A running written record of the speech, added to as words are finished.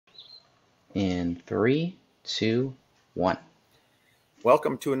In three, two, one.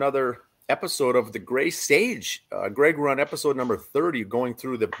 Welcome to another episode of The Gray Stage. Greg, we're on episode number 30, going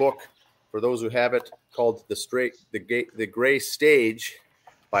through the book, for those who have it, called The Gray Stage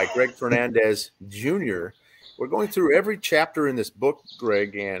by Greg Fernandez Jr. We're going through every chapter in this book,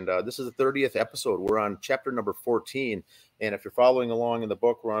 Greg, and this is the 30th episode. We're on chapter number 14, and if you're following along in the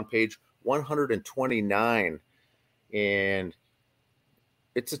book, we're on page 129, and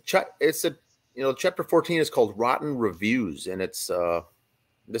chapter 14 is called Rotten Reviews, and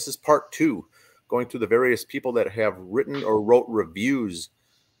this is part 2, going through the various people that have written or wrote reviews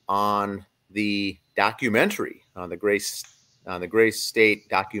on the documentary, on the Gray State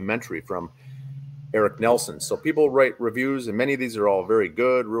documentary from Eric Nelson. So people write reviews, and many of these are all very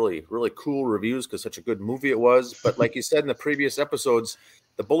good, really, really cool reviews because such a good movie it was. But like you said in the previous episodes,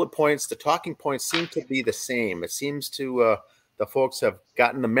 the bullet points, the talking points seem to be the same. It seems to the folks have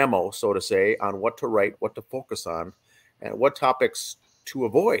gotten the memo, so to say, on what to write, what to focus on, and what topics to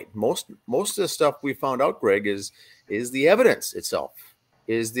avoid. Most of the stuff we found out, Greg, is the evidence itself,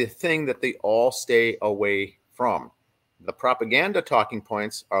 is the thing that they all stay away from. The propaganda talking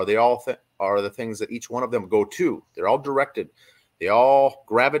points are the things that each one of them go to. They're all directed. They all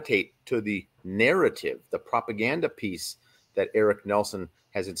gravitate to the narrative, the propaganda piece that Eric Nelson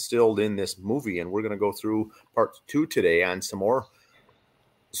has instilled in this movie. And we're going to go through part 2 today on some more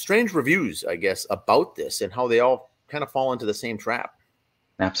strange reviews, I guess, about this and how they all kind of fall into the same trap.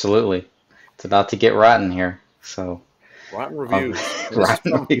 Absolutely. It's about to get rotten here. So Rotten Reviews.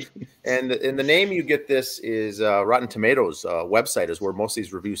 And And the name you get this is Rotten Tomatoes website is where most of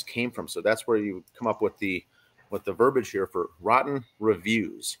these reviews came from. So that's where you come up with the verbiage here for Rotten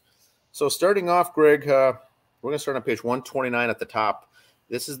Reviews. So starting off, Greg, we're going to start on page 129 at the top.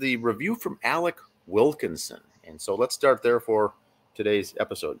 This is the review from Alec Wilkinson. And so let's start there for today's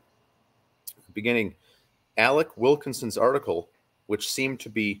episode. Beginning, Alec Wilkinson's article, which seemed to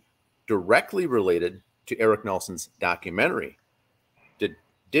be directly related to Eric Nelson's documentary,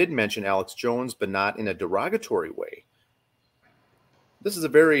 did mention Alex Jones, but not in a derogatory way. This is a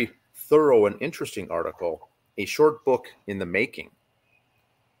very thorough and interesting article, a short book in the making.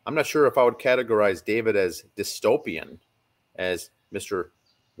 I'm not sure if I would categorize David as dystopian, as Mr.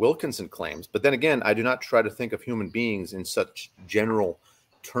 Wilkinson claims, but then again, I do not try to think of human beings in such general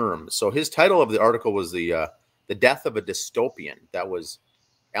terms. So his title of the article was the Death of a Dystopian. That was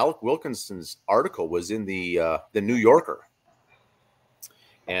Alec Wilkinson's article, was in the New Yorker,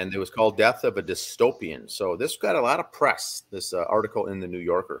 and it was called Death of a Dystopian. So this got a lot of press, this article in the New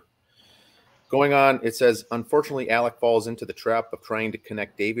Yorker. Going on, it says, unfortunately, Alec falls into the trap of trying to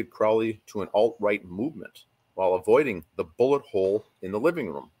connect David Crowley to an alt-right movement while avoiding the bullet hole in the living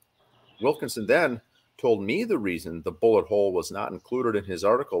room. Wilkinson then told me the reason the bullet hole was not included in his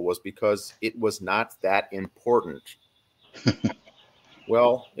article was because it was not that important.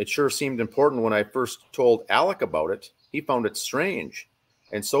 Well, it sure seemed important when I first told Alec about it. He found it strange,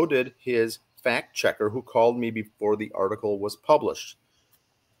 and so did his fact checker who called me before the article was published.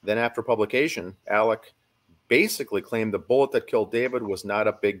 Then after publication, Alec basically claimed the bullet that killed David was not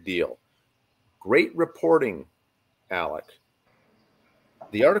a big deal. Great reporting, Alec.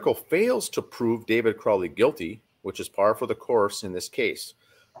 The article fails to prove David Crowley guilty, which is par for the course in this case.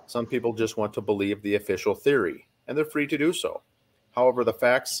 Some people just want to believe the official theory, and they're free to do so. However, the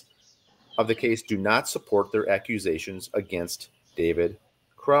facts of the case do not support their accusations against David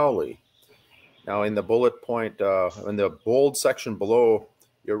Crowley. Now, in the bullet point, in the bold section below,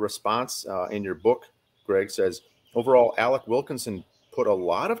 your response in your book, Greg, says, overall, Alec Wilkinson put a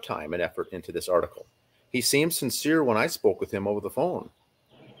lot of time and effort into this article. He seemed sincere when I spoke with him over the phone.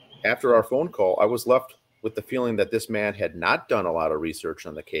 After our phone call, I was left with the feeling that this man had not done a lot of research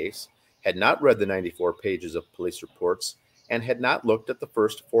on the case, had not read the 94 pages of police reports, and had not looked at the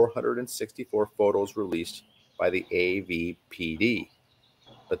first 464 photos released by the AVPD.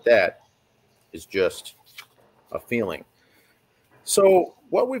 But that is just a feeling. So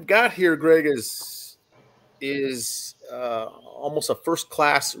what we've got here, Greg, is almost a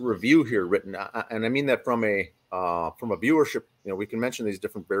first-class review here written, and I mean that from a viewership. You know, we can mention these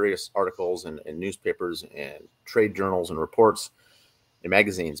different various articles and newspapers and trade journals and reports and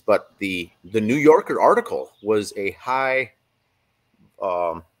magazines, but the New Yorker article was a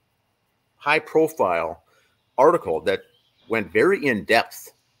high-profile article that went very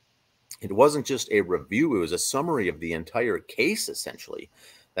in-depth. It wasn't just a review, it was a summary of the entire case, essentially,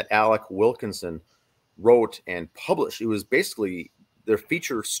 that Alec Wilkinson wrote and published. It was basically their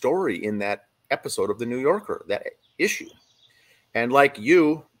feature story in that episode of the New Yorker, that issue. And like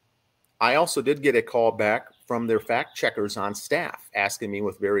you, I also did get a call back from their fact checkers on staff, asking me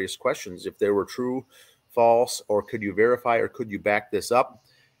with various questions if they were true, false, or could you verify or could you back this up?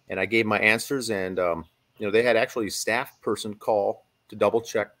 And I gave my answers, and they had actually a staff person call to double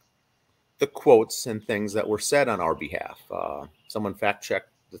check the quotes and things that were said on our behalf. Someone fact checked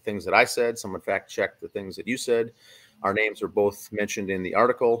the things that I said. Someone fact checked the things that you said. Our names are both mentioned in the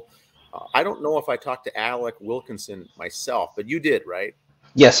article. I don't know if I talked to Alec Wilkinson myself, but you did, right?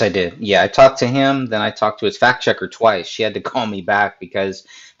 Yes, I did. Yeah, I talked to him, then I talked to his fact checker twice. She had to call me back because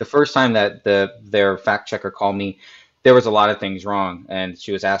the first time that their fact checker called me, there was a lot of things wrong, and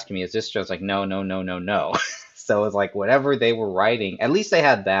she was asking me, "Is this?" I was like, "No, no, no, no, no." So it was like whatever they were writing, at least they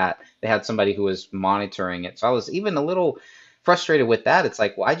had that. They had somebody who was monitoring it. So I was even a little frustrated with that. It's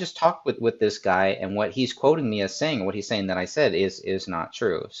like, well, I just talked with this guy, and what he's quoting me as saying, what he's saying that I said is not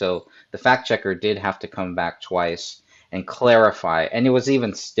true. So the fact checker did have to come back twice and clarify. And it was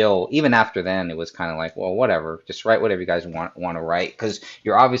even still, even after then, it was kind of like, well, whatever, just write whatever you guys want to write, because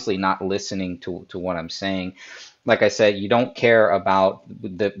you're obviously not listening to what I'm saying. Like I said, you don't care about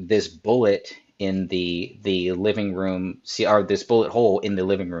this bullet in the living room, or this bullet hole in the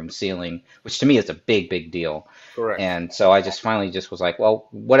living room ceiling, which to me is a big deal. Correct. And so I just finally just was like, well,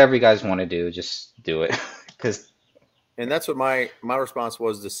 whatever you guys want to do, just do it. Because And that's what my response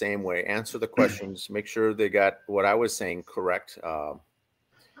was, the same way. Answer the questions, make sure they got what I was saying correct.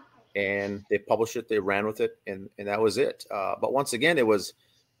 And they published it, they ran with it, and that was it. But once again, it was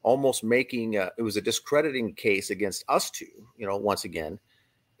almost making it was a discrediting case against us two, once again,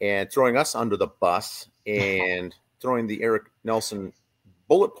 and throwing us under the bus and throwing the Eric Nelson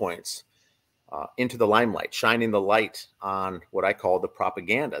bullet points into the limelight, shining the light on what I call the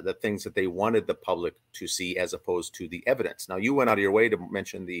propaganda, the things that they wanted the public to see as opposed to the evidence. Now, you went out of your way to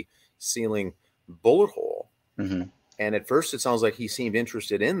mention the ceiling bullet hole. mm-hmm. And at first it sounds like he seemed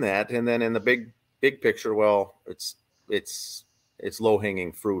interested in that. And then in the big picture, well, it's low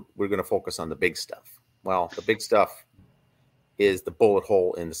hanging fruit. We're going to focus on the big stuff. Well, the big stuff is the bullet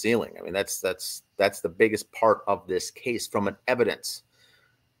hole in the ceiling. I mean, that's the biggest part of this case from an evidence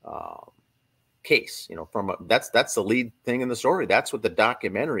case, that's the lead thing in the story. That's what the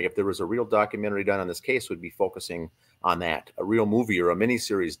documentary, if there was a real documentary done on this case, would be focusing on that. A real movie or a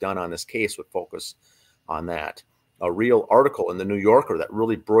miniseries done on this case would focus on that. A real article in the New Yorker that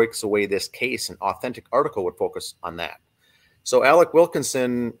really breaks away this case, an authentic article, would focus on that. So Alec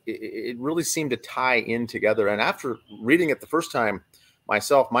Wilkinson, it really seemed to tie in together. And after reading it the first time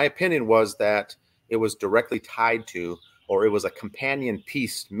myself, my opinion was that it was directly tied to, or it was a companion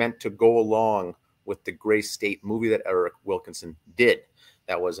piece meant to go along with the Gray State movie that Eric Wilkinson did.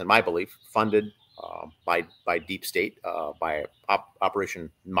 That was, in my belief, funded by Deep State, by Operation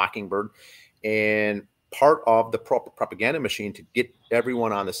Mockingbird, and part of the propaganda machine to get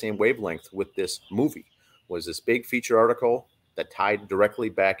everyone on the same wavelength with this movie was this big feature article that tied directly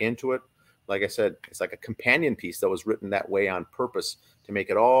back into it. Like I said, it's like a companion piece that was written that way on purpose to make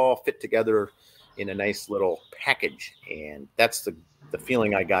it all fit together in a nice little package. And that's the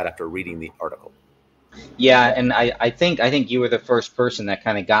feeling I got after reading the article. Yeah, and I think you were the first person that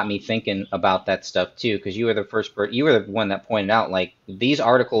kind of got me thinking about that stuff too, because you were the first you were the one that pointed out, like, these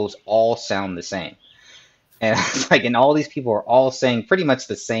articles all sound the same. And it's like, and all these people are all saying pretty much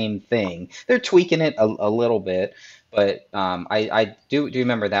the same thing. They're tweaking it a little bit, but I do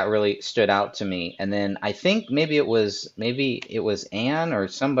remember that really stood out to me. And then I think maybe it was Anne or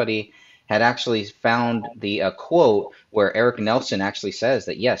somebody had actually found the quote where Eric Nelson actually says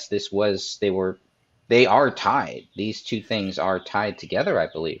that yes, they are tied. These two things are tied together, I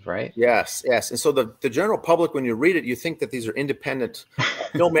believe, right? Yes. And so the general public, when you read it, you think that these are independent. A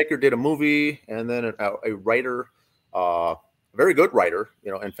filmmaker did a movie, and then a writer, a very good writer.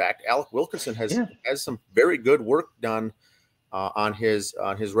 In fact, Alec Wilkinson has some very good work done on his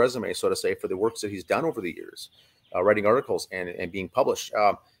resume, so to say, for the works that he's done over the years, writing articles and being published.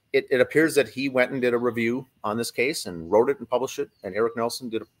 It appears that he went and did a review on this case and wrote it and published it, and Eric Nelson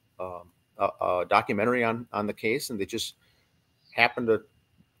did a documentary on the case, and they just happened to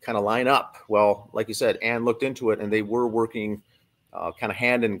kind of line up. Well, like you said, Anne looked into it, and they were working kind of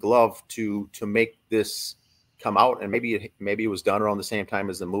hand in glove to make this come out. And maybe it was done around the same time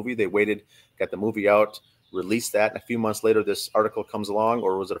as the movie. They waited, got the movie out, released that, and a few months later, this article comes along.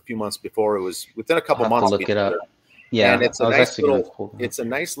 Or was it a few months before? It was within a couple months. Look it up. Yeah, and it's a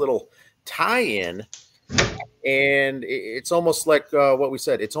nice little tie-in. And it's almost like what we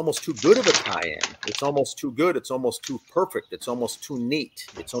said. It's almost too good of a tie-in. It's almost too good. It's almost too perfect. It's almost too neat.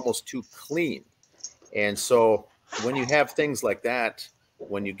 It's almost too clean. And so when you have things like that,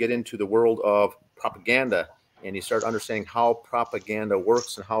 when you get into the world of propaganda and you start understanding how propaganda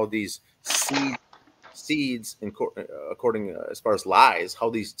works and how these seeds seeds, according as far as lies, how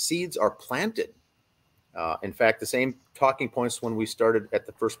these seeds are planted. In fact, the same talking points when we started at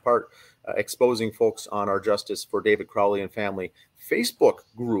the first part, exposing folks on our justice for David Crowley and family Facebook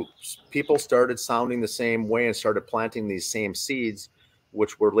groups. People started sounding the same way and started planting these same seeds,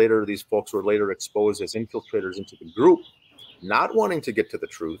 which were later, these folks were later exposed as infiltrators into the group, not wanting to get to the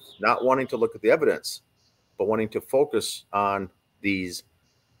truth, not wanting to look at the evidence, but wanting to focus on these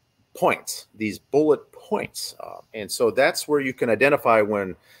points, these bullet points. And so that's where you can identify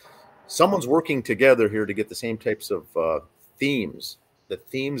when someone's working together here to get the same types of themes. The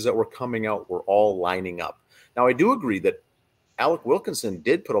themes that were coming out were all lining up. Now, I do agree that Alec Wilkinson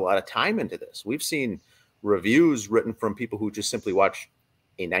did put a lot of time into this. We've seen reviews written from people who just simply watched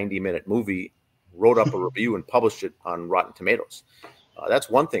a 90-minute movie, wrote up a review, and published it on Rotten Tomatoes. That's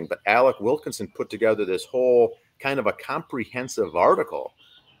one thing. But Alec Wilkinson put together this whole kind of a comprehensive article.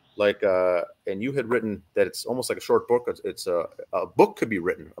 And you had written that it's almost like a short book. It's a book could be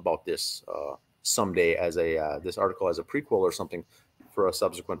written about this someday as this article as a prequel or something for a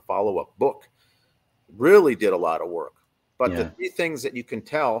subsequent follow-up book. Really did a lot of work. But the three things that you can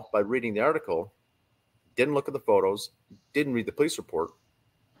tell by reading the article: didn't look at the photos, didn't read the police report,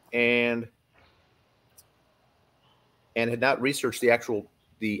 and had not researched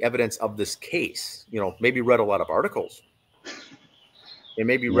the evidence of this case. Maybe read a lot of articles. And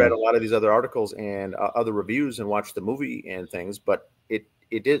maybe read a lot of these other articles and other reviews and watched the movie and things, but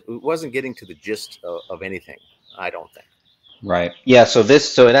it wasn't getting to the gist of anything, I don't think. Right. Yeah. So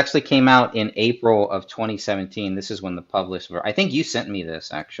it actually came out in April of 2017. This is when the published. I think you sent me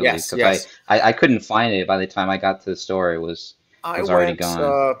this actually. Yes. I couldn't find it by the time I got to the store. It was already gone.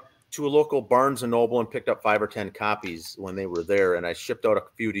 I went to a local Barnes and Noble and picked up 5 or 10 copies when they were there, and I shipped out a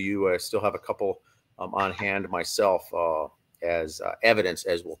few to you. I still have a couple on hand myself. As evidence,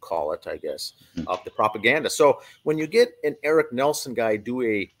 as we'll call it, I guess, of the propaganda. So when you get an Eric Nelson guy do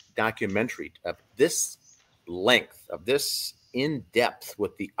a documentary of this length, of this in depth,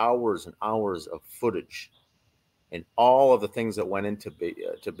 with the hours and hours of footage and all of the things that went into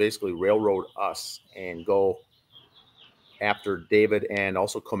to basically railroad us and go after David and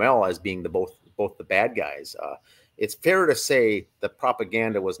also Comel as being both the bad guys, it's fair to say that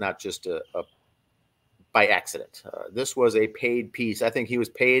propaganda was not just a by accident. This was a paid piece. I think he was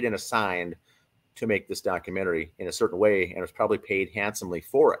paid and assigned to make this documentary in a certain way, and was probably paid handsomely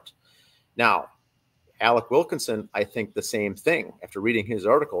for it. Now, Alec Wilkinson, I think the same thing. After reading his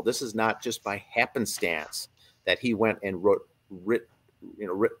article, this is not just by happenstance that he went and wrote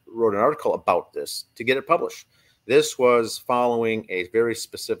an article about this to get it published. This was following a very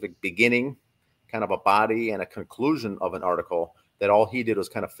specific beginning, kind of a body and a conclusion of an article that all he did was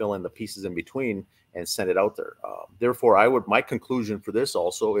kind of fill in the pieces in between and send it out there. Therefore, my conclusion for this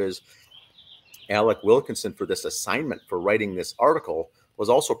also is Alec Wilkinson, for this assignment for writing this article, was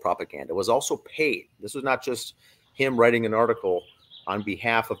also propaganda, was also paid. This was not just him writing an article on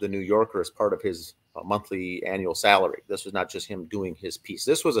behalf of the New Yorker as part of his monthly annual salary. This was not just him doing his piece.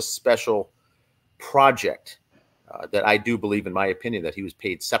 This was a special project that I do believe, in my opinion, that he was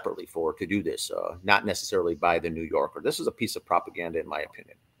paid separately for to do this, not necessarily by the New Yorker. This is a piece of propaganda, in my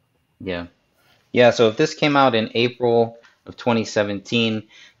opinion. Yeah. Yeah. So if this came out in April of 2017,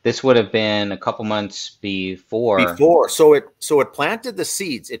 this would have been a couple months before. So it planted the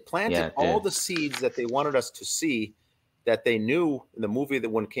seeds. It planted all the seeds that they wanted us to see, that they knew in the movie that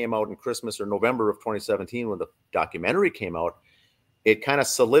when it came out in Christmas or November of 2017, when the documentary came out. It kind of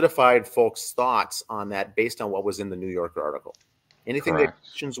solidified folks' thoughts on that based on what was in the New Yorker article. Anything that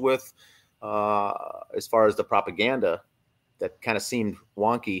questions with as far as the propaganda that kind of seemed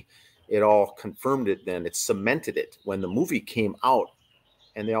wonky, it all confirmed it then. It cemented it when the movie came out.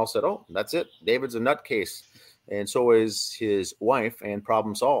 And they all said, oh, that's it. David's a nutcase. And so is his wife, and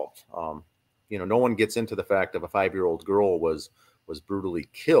problem solved. No one gets into the fact of a 5-year-old girl was brutally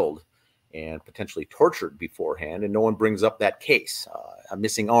killed and potentially tortured beforehand, and no one brings up that case, a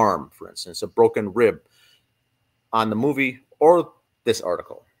missing arm, for instance, a broken rib, on the movie or this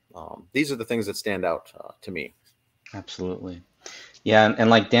article. These are the things that stand out to me. Absolutely. Yeah, and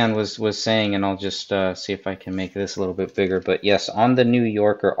like Dan was saying, and I'll just see if I can make this a little bit bigger, but yes, on the New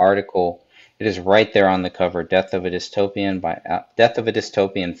Yorker article, it is right there on the cover, Death of a Dystopian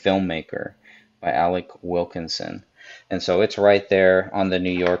Filmmaker by Alec Wilkinson. And so it's right there on the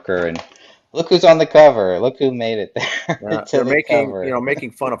New Yorker, and look who's on the cover. Look who made it there. They're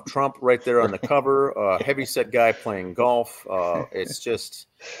making fun of Trump right there on the cover. Heavyset guy playing golf.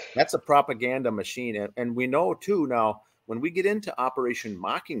 That's a propaganda machine. And we know too now, when we get into Operation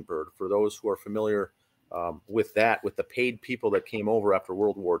Mockingbird, for those who are familiar with the paid people that came over after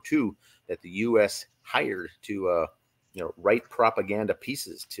World War II that the U.S. hired to write propaganda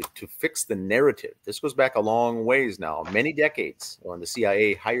pieces to fix the narrative. This goes back a long ways now, many decades, when the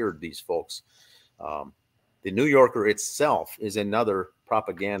CIA hired these folks. The New Yorker itself is another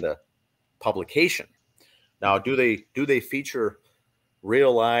propaganda publication. Now, do they feature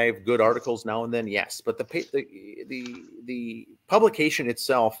real live good articles now and then? Yes, but the publication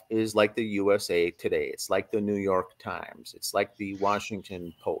itself is like the USA Today. It's like the New York Times. It's like the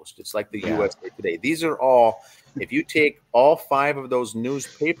Washington Post. It's like the USA Today. These are all, if you take all 5 of those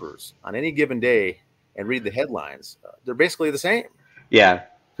newspapers on any given day and read the headlines, they're basically the same. Yeah,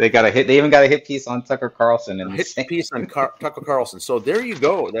 they even got a hit piece on Tucker Carlson and hit piece on Tucker Carlson. So there you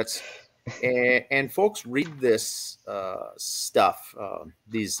go. That's and folks read this stuff,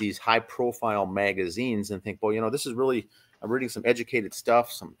 these high profile magazines, and think, well, this is really, I'm reading some educated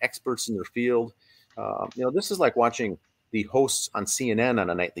stuff, some experts in their field. This is like watching the hosts on CNN on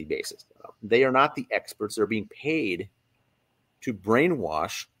a nightly basis. They are not the experts. They're being paid to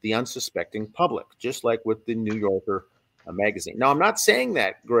brainwash the unsuspecting public, just like with the New Yorker magazine. Now, I'm not saying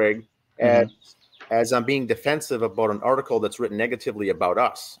that, Greg, as I'm being defensive about an article that's written negatively about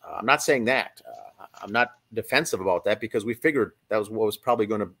us. I'm not saying that. I'm not defensive about that, because we figured that was what was probably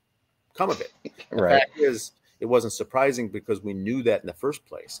going to come of it. The fact is, it wasn't surprising, because we knew that in the first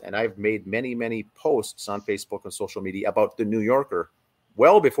place. And I've made many, many posts on Facebook and social media about the New Yorker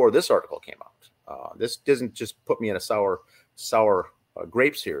well before this article came out. This doesn't just put me in a sour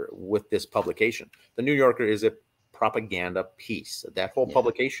grapes here with this publication. The New Yorker is a propaganda piece. That whole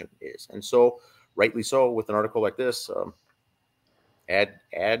publication is. And so, rightly so, with an article like this, add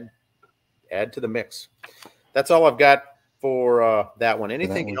to the mix. That's all I've got for that one.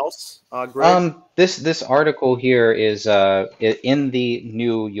 Anything else, Greg? This article here is in the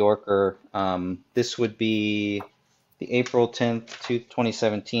New Yorker. This would be the April 10th,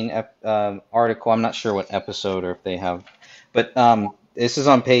 2017 article. I'm not sure what episode or if they have, but this is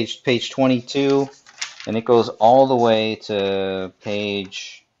on page 22, and it goes all the way to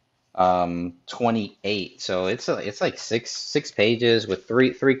page 28. So it's like six pages with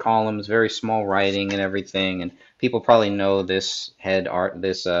three columns, very small writing and everything. And people probably know this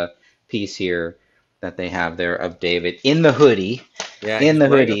piece here that they have there of David in the hoodie,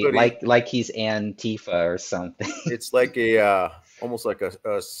 hoodie, like he's Antifa or something. It's like almost like an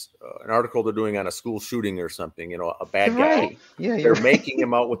article they're doing on a school shooting or something. A bad guy. Right. Yeah, they're making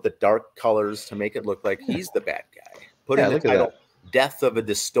him out with the dark colors to make it look like he's the bad guy. Put in the title, "Death of a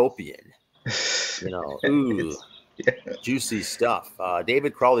Dystopian." Ooh, juicy stuff.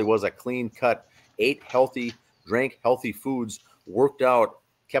 David Crowley was a clean-cut, ate healthy, drank healthy foods, worked out,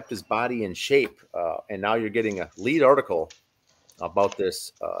 kept his body in shape, and now you're getting a lead article about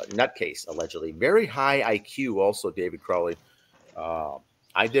this nutcase, allegedly. Very high IQ also, David Crowley.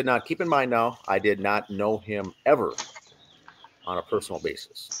 I did not, keep in mind now, I did not know him ever on a personal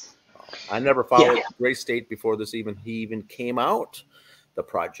basis. I never followed Gray State before he even came out, the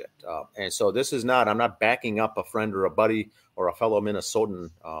project. And so this is not, I'm not backing up a friend or a buddy or a fellow Minnesotan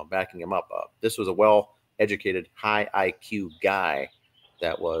backing him up. This was a well-educated, high IQ guy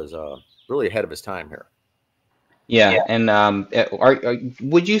that was really ahead of his time here. Yeah. And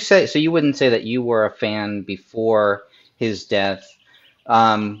would you say, so you wouldn't say that you were a fan before his death?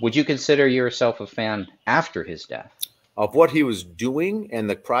 Would you consider yourself a fan after his death? Of what he was doing and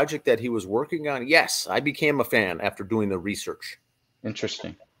the project that he was working on? Yes, I became a fan after doing the research.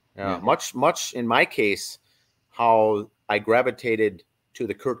 Interesting. Much in my case, how I gravitated to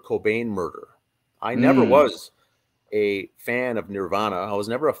the Kurt Cobain murder. I never was a fan of Nirvana. I was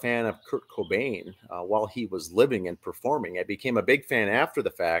never a fan of Kurt Cobain while he was living and performing. I became a big fan after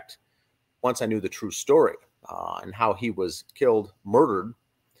the fact, once I knew the true story and how he was killed, murdered.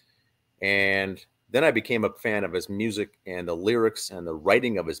 And then I became a fan of his music and the lyrics and the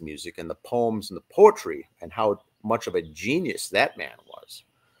writing of his music and the poems and the poetry and how much of a genius that man was.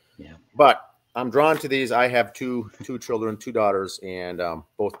 Yeah. But I'm drawn to these. I have two children, 2 daughters, and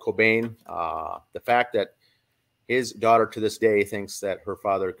both Cobain, the fact that his daughter to this day thinks that her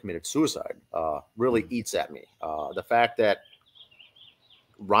father committed suicide really eats at me. The fact that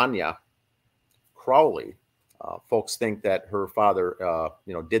Rania Crowley, folks think that her father,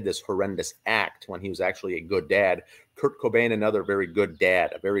 did this horrendous act when he was actually a good dad. Kurt Cobain, another very good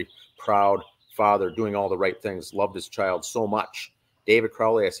dad, a very proud father, doing all the right things, loved his child so much. David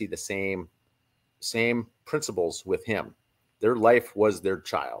Crowley, I see the same principles with him. Their life was their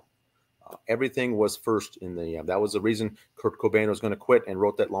child. Everything was first in the. That was the reason Kurt Cobain was going to quit and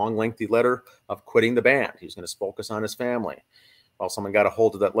wrote that long, lengthy letter of quitting the band. He was going to focus on his family. Well, someone got a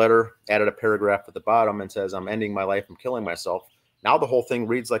hold of that letter, added a paragraph at the bottom, and says, "I'm ending my life. I'm killing myself." Now the whole thing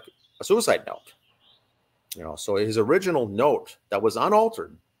reads like a suicide note. So his original note that was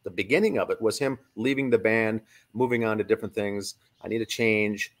unaltered, the beginning of it was him leaving the band, moving on to different things. I need to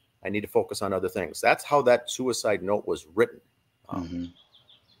change. I need to focus on other things. That's how that suicide note was written. Mm-hmm.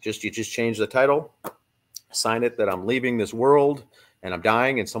 You just change the title, sign it that I'm leaving this world and I'm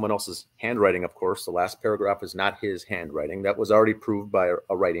dying, in someone else's handwriting, of course. The last paragraph is not his handwriting. That was already proved by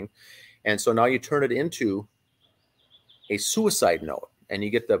a writing. And so now you turn it into a suicide note, and you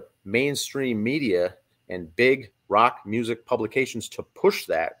get the mainstream media and big rock music publications to push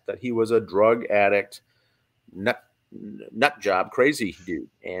that he was a drug addict, nut job, crazy dude.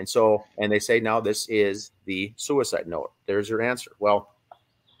 And they say now this is the suicide note. There's your answer. Well,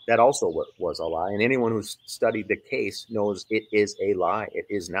 that also was a lie. And anyone who's studied the case knows it is a lie. It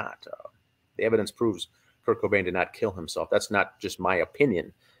is not. The evidence proves Kurt Cobain did not kill himself. That's not just my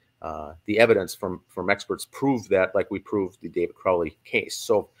opinion. The evidence from experts proved that, like we proved the David Crowley case.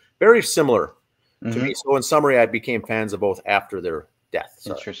 So very similar to me. So in summary, I became fans of both after their death.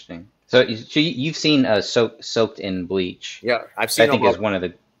 Sorry. Interesting. So you've seen Soaked in Bleach. Yeah, I've seen. I think is one of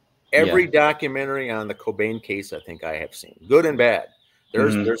the every documentary on the Cobain case. I think I have seen, good and bad.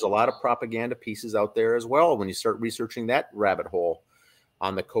 There's a lot of propaganda pieces out there as well. When you start researching that rabbit hole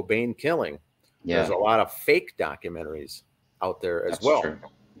on the Cobain killing, there's a lot of fake documentaries out there as well. True.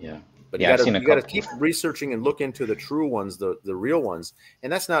 Yeah. But you got to keep researching and look into the true ones, the real ones.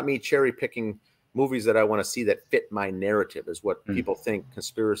 And that's not me cherry picking movies that I want to see that fit my narrative, is what people think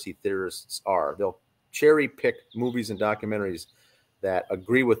conspiracy theorists are. They'll cherry pick movies and documentaries that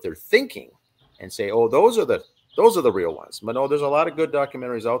agree with their thinking and say, "Oh, those are the real ones." But no, there's a lot of good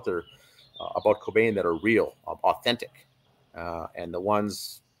documentaries out there about Cobain that are real, authentic, and the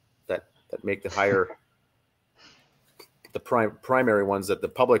ones that make the higher. The primary ones that the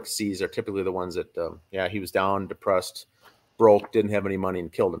public sees are typically the ones that, he was down, depressed, broke, didn't have any money,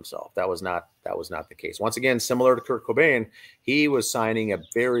 and killed himself. That was not the case. Once again, similar to Kurt Cobain, he was signing a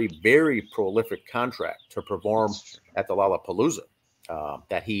very, very prolific contract to perform at the Lollapalooza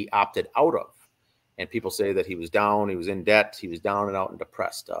that he opted out of. And people say that he was down, he was in debt, he was down and out and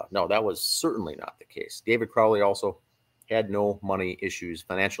depressed. No, that was certainly not the case. David Crowley also had no money issues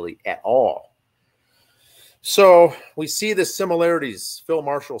financially at all. So we see the similarities. Phil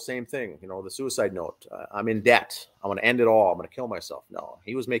Marshall, same thing. The suicide note. I'm in debt. I want to end it all. I'm going to kill myself. No,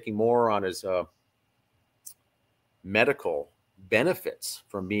 he was making more on his medical benefits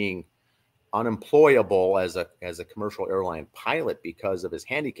from being unemployable as a commercial airline pilot because of his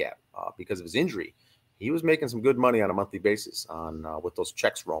handicap, because of his injury. He was making some good money on a monthly basis with those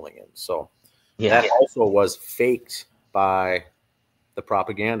checks rolling in. So that also was faked by the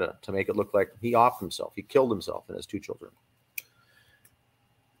propaganda to make it look like he offed himself. He killed himself and his two children.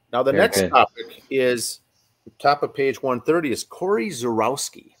 Now, the next topic is, top of page 130, is Corey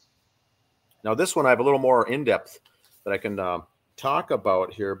Zurowski. Now, this one I have a little more in-depth that I can talk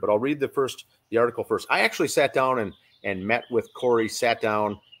about here, but I'll read the article first. I actually sat down and met with Corey, sat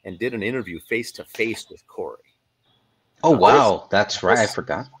down and did an interview face-to-face with Corey. Oh, wow. That's right. I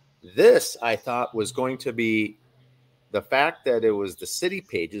forgot. This, I thought, was going to be the fact that it was the City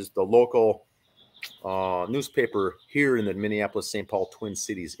Pages, the local newspaper here in the Minneapolis-St. Paul Twin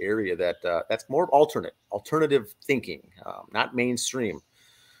Cities area, that's more alternative thinking, not mainstream.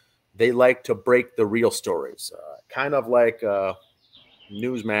 They like to break the real stories, kind of like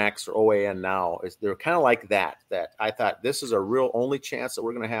Newsmax or OAN now. They're kind of like that I thought this is a real only chance that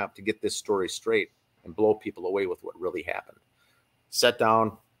we're going to have to get this story straight and blow people away with what really happened. Sat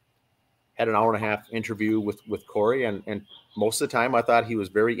down, had an hour and a half interview with Corey, and most of the time I thought he was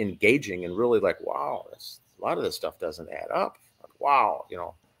very engaging and really like, wow, a lot of this stuff doesn't add up. Like, wow,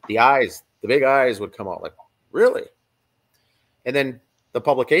 the big eyes would come out like, really? And then the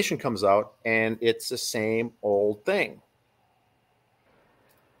publication comes out and it's the same old thing.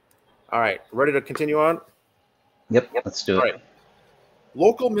 All right, ready to continue on? Yep, let's do it. All right.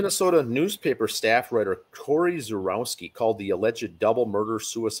 Local Minnesota newspaper staff writer Corey Zurowski called the alleged double murder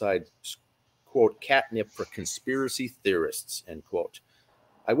suicide, quote, catnip for conspiracy theorists, end quote.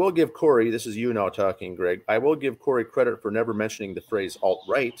 I will give Corey, this is you now talking, Greg, I will give Corey credit for never mentioning the phrase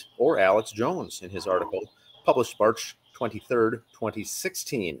alt-right or Alex Jones in his article, published March 23rd,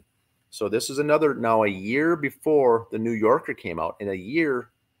 2016. So this is now a year before the New Yorker came out and a year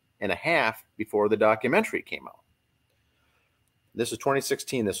and a half before the documentary came out. This is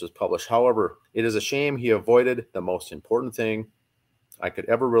 2016. This was published. However, it is a shame he avoided the most important thing I could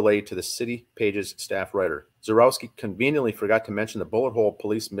ever relate to the City Pages staff writer. Zurowski conveniently forgot to mention the bullet hole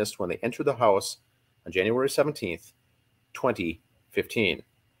police missed when they entered the house on January 17th, 20 2015.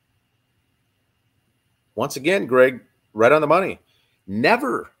 Once again, Greg, right on the money.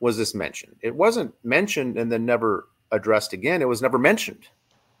 Never was this mentioned. It wasn't mentioned and then never addressed again. It was never mentioned.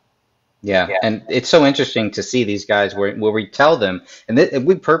 Yeah, and it's so interesting to see these guys where we tell them, and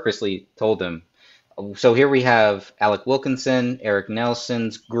we purposely told them. So here we have Alec Wilkinson, Eric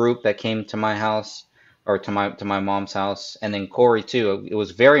Nelson's group that came to my house or to my mom's house, and then Corey too. It was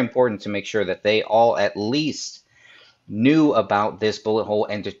very important to make sure that they all at least knew about this bullet hole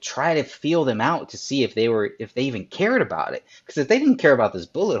and to try to feel them out to see if they even cared about it. Because if they didn't care about this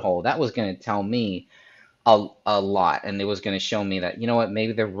bullet hole, that was going to tell me a lot, and it was going to show me that, you know what,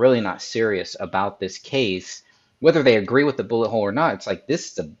 maybe they're really not serious about this case, whether they agree with the bullet hole or not. It's like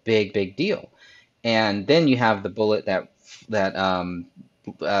this is a big deal. And then you have the bullet that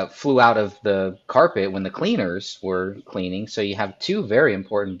flew out of the carpet when the cleaners were cleaning. So you have two very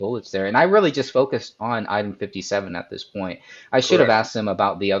important bullets there. And I really just focused on item 57 at this point. I should have asked them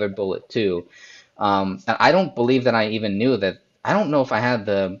about the other bullet too. And I don't believe that I even knew that. I don't know if I had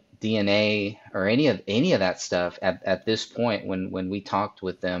the DNA or any of that stuff at this point when we talked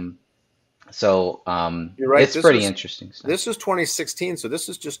with them. So You're right. it's pretty interesting stuff. This is 2016, so this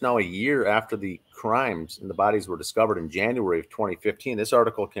is just now a year after the crimes and the bodies were discovered in January of 2015. This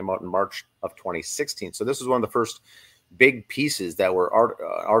article came out in March of 2016. So this is one of the first big pieces that were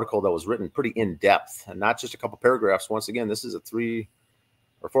article that was written pretty in depth, and not just a couple paragraphs. Once again, this is a 3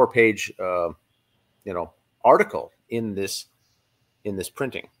 or 4 page article in this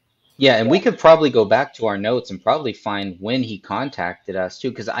printing. Yeah, and we could probably go back to our notes and probably find when he contacted us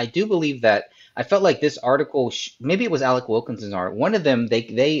too, because I do believe that I felt like this article, maybe it was Alec Wilkinson's art. One of them,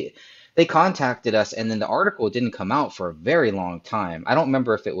 they contacted us, and then the article didn't come out for a very long time. I don't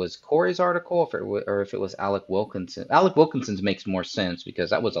remember if it was Corey's article or if it was Alec Wilkinson. Alec Wilkinson's makes more sense because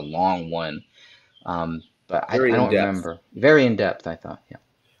that was a long one, but I don't remember. Very in depth, I thought. Yeah.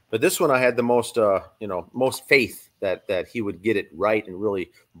 But this one, I had the most faith that he would get it right and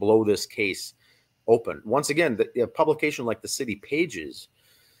really blow this case open. Once again, the publication like the City Pages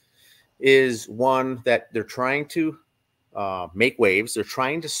is one that they're trying to make waves. They're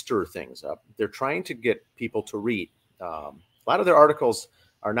trying to stir things up. They're trying to get people to read. A lot of their articles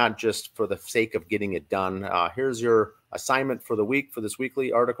are not just for the sake of getting it done. Here's your assignment for the week for this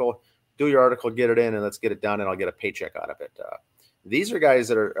weekly article. Do your article, get it in, and let's get it done, and I'll get a paycheck out of it. These are guys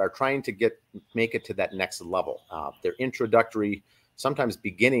that are trying to make it to that next level. They're introductory, sometimes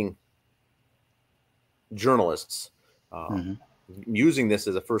beginning journalists using this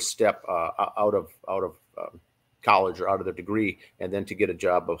as a first step out of college or out of their degree, and then to get a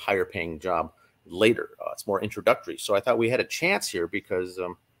job, a higher paying job later. It's more introductory. So I thought we had a chance here because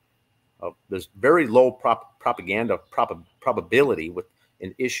there's very low propaganda probability with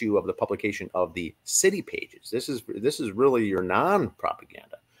an issue of the publication of the City Pages. This is really your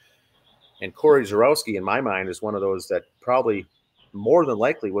non-propaganda. And Corey Zarowski, in my mind, is one of those that probably more than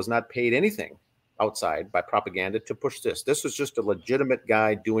likely was not paid anything outside by propaganda to push this. This was just a legitimate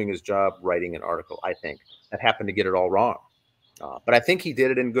guy doing his job, writing an article, I think, that happened to get it all wrong. But I think he did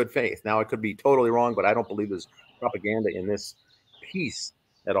it in good faith. Now, it could be totally wrong, but I don't believe there's propaganda in this piece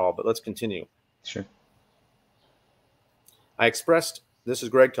at all. But let's continue. Sure. This is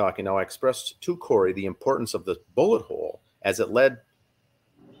Greg talking now. I expressed to Corey the importance of the bullet hole as it led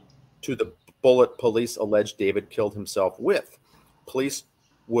to the bullet police alleged David killed himself with. Police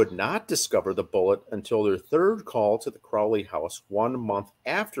would not discover the bullet until their third call to the Crowley house 1 month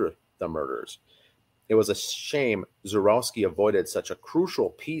after the murders. It was a shame Zarowski avoided such a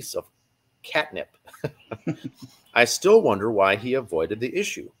crucial piece of catnip. I still wonder why he avoided the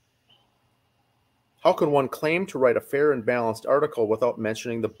issue. How can one claim to write a fair and balanced article without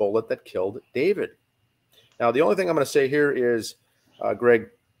mentioning the bullet that killed David? Now, the only thing I'm going to say here is, Greg,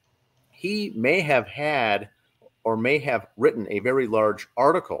 he may have had or may have written a very large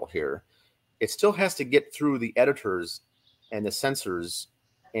article here. It still has to get through the editors and the censors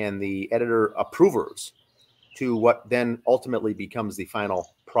and the editor approvers to what then ultimately becomes the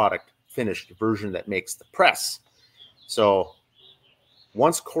final product, finished version that makes the press. So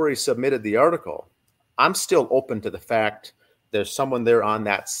once Corey submitted the article, I'm still open to the fact there's someone there on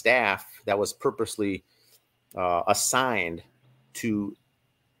that staff that was purposely assigned to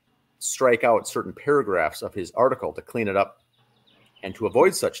strike out certain paragraphs of his article to clean it up and to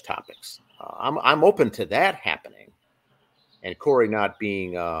avoid such topics. I'm open to that happening, and Corey not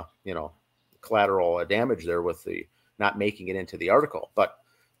being collateral damage there with the not making it into the article. But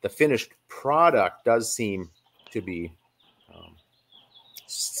the finished product does seem to be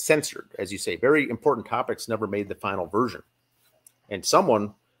censored, as you say. Very important topics never made the final version. And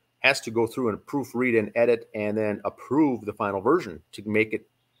someone has to go through and proofread and edit and then approve the final version to make it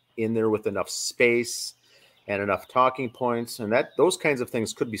in there with enough space and enough talking points. And that those kinds of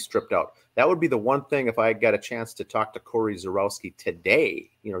things could be stripped out. That would be the one thing if I got a chance to talk to Corey Zarowski today,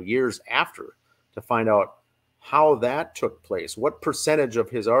 years after, to find out how that took place. What percentage of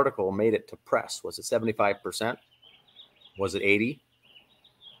his article made it to press? Was it 75%? Was it 80%?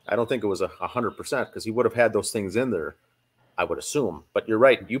 I don't think it was 100% because he would have had those things in there, I would assume. But you're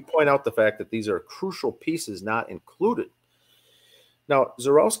right. You point out the fact that these are crucial pieces not included. Now,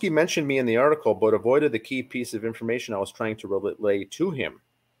 Zarowski mentioned me in the article, but avoided the key piece of information I was trying to relay to him.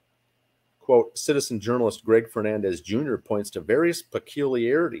 Quote, citizen journalist Greg Fernandez Jr. points to various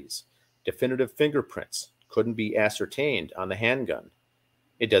peculiarities. Definitive fingerprints couldn't be ascertained on the handgun.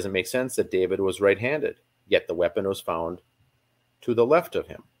 It doesn't make sense that David was right-handed, yet the weapon was found to the left of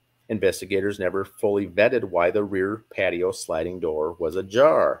him. Investigators never fully vetted why the rear patio sliding door was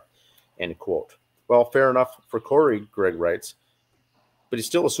ajar, end quote. Well, fair enough for Corey, Greg writes, but he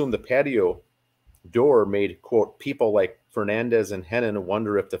still assumed the patio door made, quote, people like Fernandez and Hennon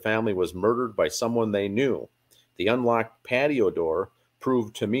wonder if the family was murdered by someone they knew. The unlocked patio door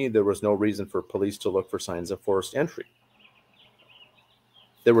proved to me there was no reason for police to look for signs of forced entry.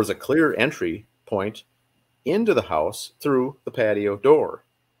 There was a clear entry point into the house through the patio door.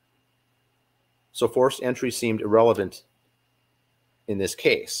 So forced entry seemed irrelevant in this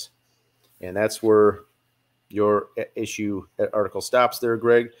case. And that's where your issue article stops there,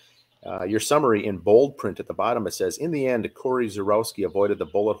 Greg. Your summary in bold print at the bottom, it says, in the end, Corey Zarowski avoided the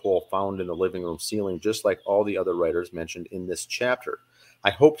bullet hole found in the living room ceiling, just like all the other writers mentioned in this chapter. I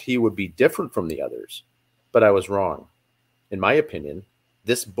hoped he would be different from the others, but I was wrong. In my opinion,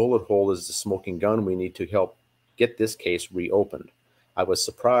 this bullet hole is the smoking gun we need to help get this case reopened. I was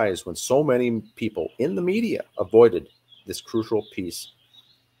surprised when so many people in the media avoided this crucial piece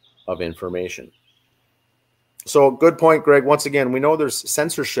of information. So good point, Greg. Once again, we know there's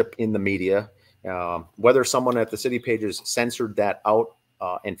censorship in the media. Whether someone at the City Pages censored that out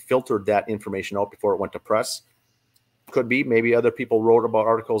and filtered that information out before it went to press, could be. Maybe other people wrote about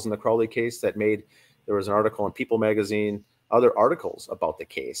articles in the Crowley case that made, there was an article in People magazine, other articles about the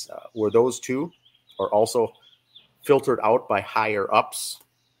case. Were those two are also filtered out by higher ups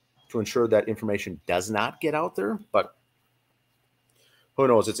to ensure that information does not get out there? But who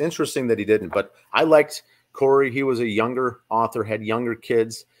knows? It's interesting that he didn't. But I liked Corey. He was a younger author, had younger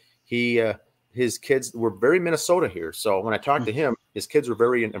kids. His kids were very Minnesota here. So when I talked to him, his kids were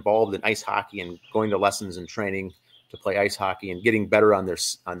very involved in ice hockey and going to lessons and training to play ice hockey and getting better on their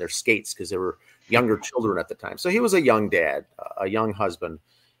skates because they were younger children at the time. So he was a young dad, a young husband,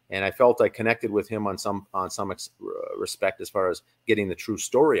 and I felt I connected with him on some respect as far as getting the true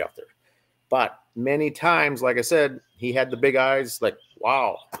story out there. But many times, like I said, he had the big eyes, like,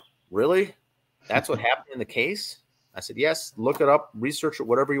 wow, really? That's what happened in the case? I said, yes, look it up, research it,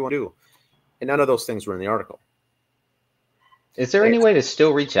 whatever you want to do. And none of those things were in the article. Is there any way to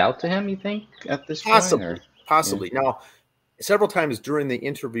still reach out to him, you think, at this point? Or? Possibly. Yeah. Now, several times during the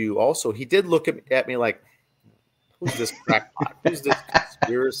interview also, he did look at me like, who's this crackpot? Who's this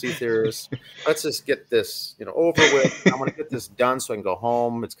conspiracy theorist? Let's just get this, over with. I want to get this done so I can go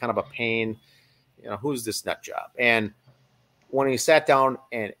home. It's kind of a pain. Who's this nut job? And when he sat down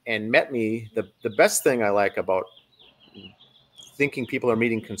and met me, the best thing I like about thinking people are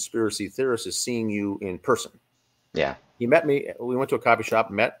meeting conspiracy theorists is seeing you in person. Yeah. He met me. We went to a coffee shop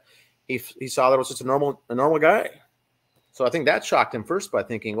and met. He saw that I was just a normal guy. So I think that shocked him first by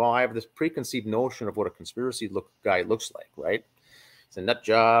thinking, well, I have this preconceived notion of what a conspiracy guy looks like, right? It's a nut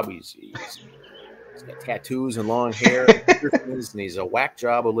job. He's got tattoos and long hair, and he's a whack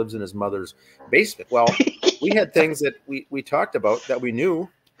job who lives in his mother's basement. Well, we had things that we talked about that we knew,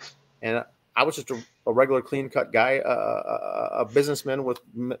 and I was just a regular clean-cut guy, a businessman with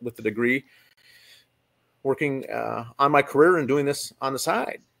a degree, working on my career and doing this on the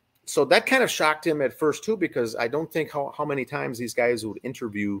side. So that kind of shocked him at first too, because I don't think how many times these guys would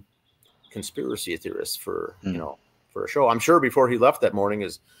interview conspiracy theorists for a show. I'm sure before he left that morning,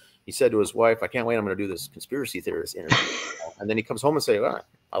 he said to his wife, "I can't wait. I'm going to do this conspiracy theorist interview." And then he comes home and say, well,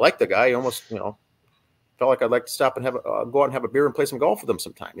 "I like the guy. He almost felt like I'd like to stop and go out and have a beer and play some golf with him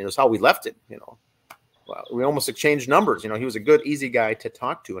sometime." That's how we left it. Well, we almost exchanged numbers. He was a good, easy guy to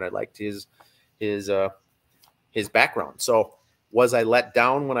talk to, and I liked his background. So was I let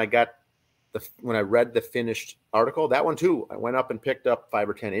down when I read the finished article? That one too. I went up and picked up 5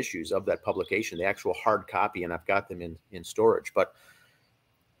 or 10 issues of that publication, the actual hard copy, and I've got them in storage. But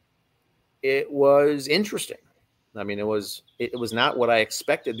it was interesting. I mean, it was not what I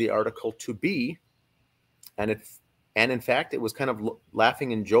expected the article to be, and And in fact, it was kind of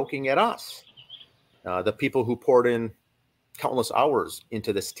laughing and joking at us, the people who poured in countless hours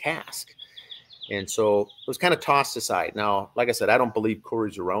into this task. And so it was kind of tossed aside. Now, like I said, I don't believe Corey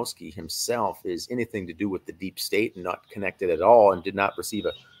Zarowski himself is anything to do with the deep state and not connected at all, and did not receive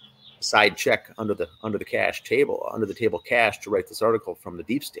a side check under the table cash to write this article from the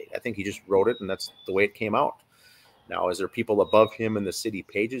deep state. I think he just wrote it, and that's the way it came out. Now, is there people above him in the city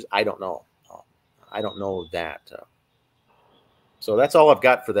pages? I don't know. I don't know that. So that's all I've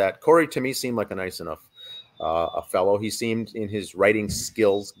got for that. Corey, to me, seemed like a nice enough a fellow. He seemed, in his writing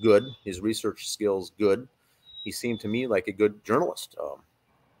skills, good. His research skills, good. He seemed to me like a good journalist.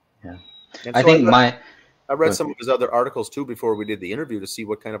 Yeah, and I so think I read some of his other articles too before we did the interview to see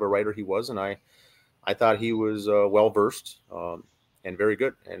what kind of a writer he was, and I thought he was well versed and very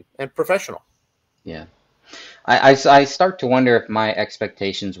good and professional. Yeah. I start to wonder if my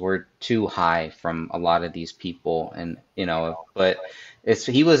expectations were too high from a lot of these people, and but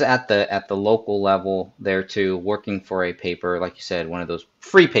he was at the local level there too, working for a paper, like you said, one of those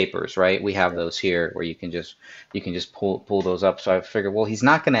free papers, right? We have those here where you can just pull those up. So I figured, well, he's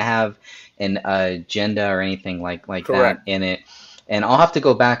not going to have an agenda or anything like Correct. that in it. And I'll have to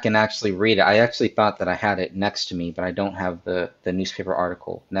go back and actually read it. I actually thought that I had it next to me, but I don't have the newspaper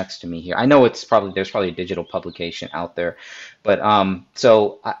article next to me here. I know there's probably a digital publication out there, but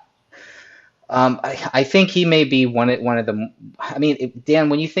I think he may be one of the. I mean, Dan,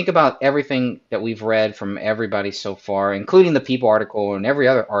 when you think about everything that we've read from everybody so far, including the People article and every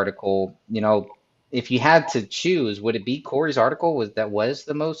other article, if you had to choose, would it be Corey's article was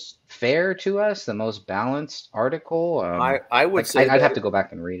the most fair to us, the most balanced article? I would say I'd have to go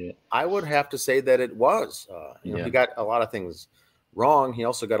back and read it. I would have to say that it was. Yeah. He got a lot of things wrong. He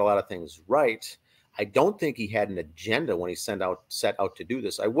also got a lot of things right. I don't think he had an agenda when he set out to do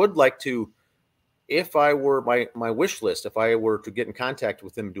this. I would like to, if I were my wish list, if I were to get in contact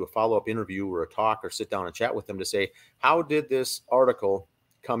with him, do a follow-up interview or a talk or sit down and chat with him to say, how did this article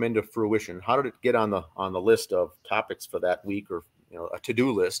come into fruition? How did it get on the list of topics for that week, or a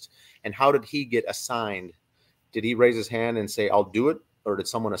to-do list? And how did he get assigned? Did he raise his hand and say, I'll do it? Or did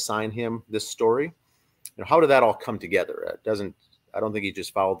someone assign him this story? How did that all come together? I don't think he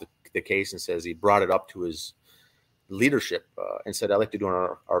just followed the case and says he brought it up to his leadership and said, I'd like to do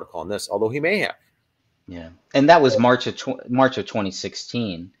an article on this, although he may have. Yeah. And that was March of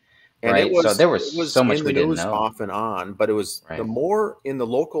 2016. And right. So there was so much in we the didn't news know. off and on, but it was Right. the more in the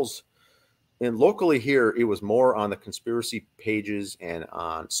locals. And locally here, it was more on the conspiracy pages and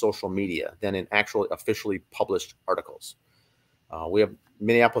on social media than in actually officially published articles. We have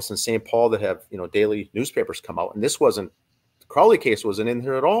Minneapolis and St. Paul that have daily newspapers come out, and this wasn't. The Crowley case wasn't in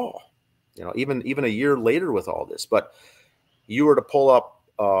here at all. Even a year later with all this, but you were to pull up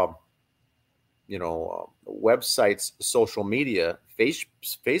websites, social media,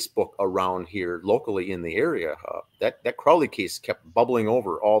 Facebook around here locally in the area. That Crowley case kept bubbling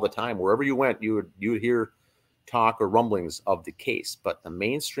over all the time. Wherever you went, you would hear talk or rumblings of the case, but the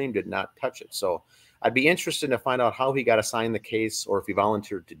mainstream did not touch it. So I'd be interested to find out how he got assigned the case, or if he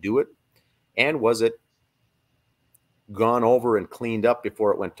volunteered to do it, and was it gone over and cleaned up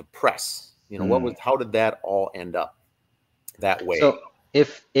before it went to press? How did that all end up that way? So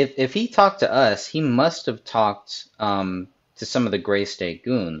if he talked to us, he must have talked to some of the Gray State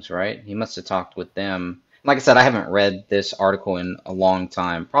goons, right? He must have talked with them. Like I said, I haven't read this article in a long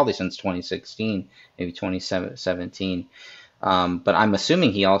time, probably since 2016, maybe 2017. But I'm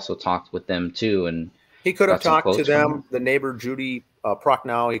assuming he also talked with them too, and he could have got some talked to quotes from them. The neighbor Judy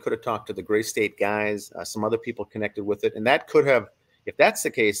Prochnow. He could have talked to the Gray State guys, some other people connected with it, and that could have, if that's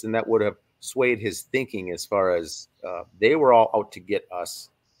the case, then that would have swayed his thinking as far as they were all out to get us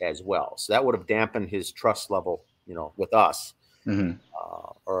as well. So that would have dampened his trust level, with us,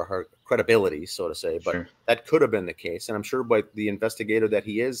 or her credibility, so to say. But Sure. that could have been the case, and I'm sure by the investigator that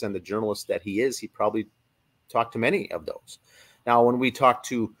he is and the journalist that he is, he probably talked to many of those. Now, when we talk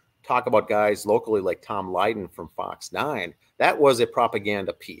about guys locally like Tom Lydon from Fox 9, that was a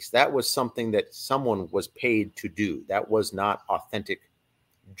propaganda piece. That was something that someone was paid to do. That was not authentic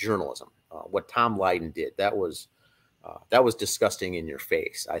journalism. What Tom Lydon did, that was disgusting in your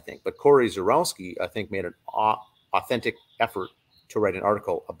face, I think. But Corey Zarowski, I think, made an authentic effort to write an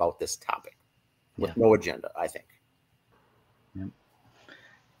article about this topic with no agenda, I think. Yep.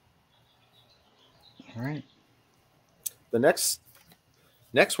 All right. The next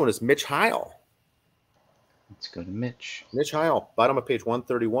one is Mitch Heil. Let's go to Mitch. Mitch Heil, bottom of page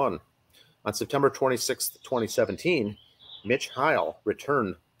 131. On September 26th, 2017, Mitch Heil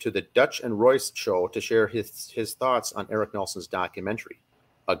returned to the Dutch and Royce show to share his thoughts on Eric Nelson's documentary,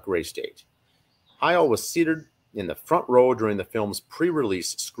 A Gray State. Heil was seated in the front row during the film's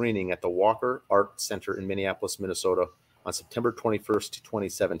pre-release screening at the Walker Art Center in Minneapolis, Minnesota on September 21st,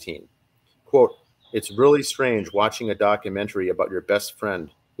 2017. Quote, "It's really strange watching a documentary about your best friend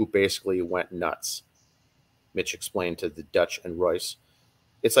who basically went nuts," Mitch explained to the Dutch and Royce.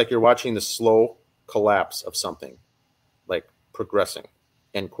 "It's like you're watching the slow collapse of something, like progressing,"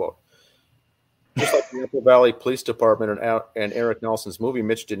 end quote. Just like the Apple Valley Police Department and Eric Nelson's movie,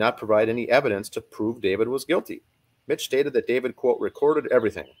 Mitch did not provide any evidence to prove David was guilty. Mitch stated that David, quote, "recorded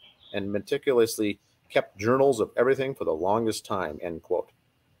everything and meticulously kept journals of everything for the longest time," end quote.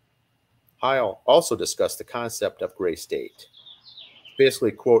 Heil also discussed the concept of gray state.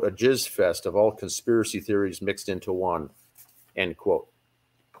 Basically, quote, "a jizz fest of all conspiracy theories mixed into one," end quote.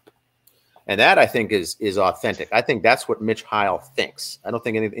 And that, I think, is authentic. I think that's what Mitch Heil thinks. I don't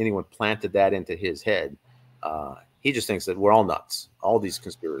think anyone planted that into his head. He just thinks that we're all nuts. All these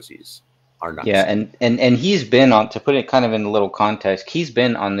conspiracies are nuts. Yeah, and he's been on, to put it kind of in a little context, he's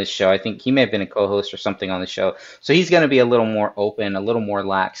been on this show. I think he may have been a co-host or something on the show. So he's going to be a little more open, a little more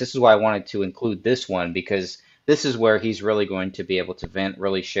lax. This is why I wanted to include this one, because this is where he's really going to be able to vent,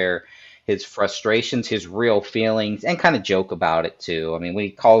 really share his frustrations, his real feelings, and kind of joke about it too. I mean, when he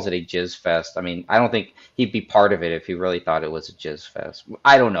calls it a jizz fest, I mean, I don't think he'd be part of it if he really thought it was a jizz fest.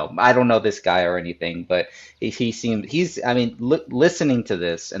 I don't know. I don't know this guy or anything, but he seemed, I mean, listening to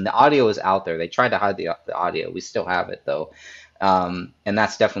this, and the audio is out there. They tried to hide the audio. We still have it though. And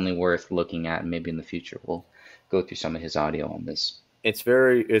that's definitely worth looking at. And maybe in the future we'll go through some of his audio on this. It's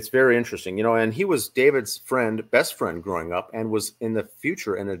very interesting, you know, and he was David's best friend growing up, and was in the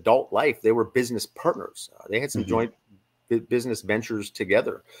future, in adult life, they were business partners. They had some joint business ventures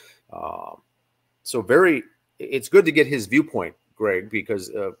together. So it's good to get his viewpoint, Greg,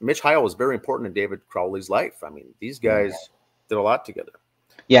 because Mitch Heil was very important in David Crowley's life. I mean, these guys did a lot together.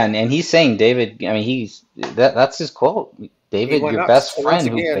 Yeah, and he's saying David, I mean, that's his quote. David, your best friend,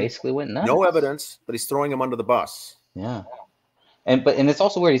 who basically went nuts. No evidence, but he's throwing him under the bus. Yeah. And it's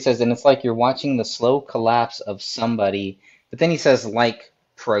also weird. He says, and it's like you're watching the slow collapse of somebody, but then he says, like,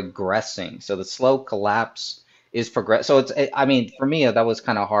 progressing. So the slow collapse is progress. So I mean, for me, that was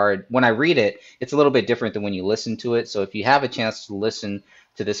kind of hard. When I read it, it's a little bit different than when you listen to it. So if you have a chance to listen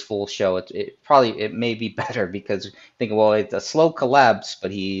to this full show, it may be better, because think, well, it's a slow collapse,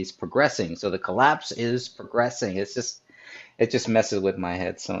 but he's progressing. So the collapse is progressing. It just messes with my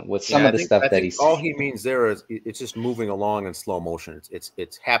head with some of the stuff that he's all he means there is it's just moving along in slow motion.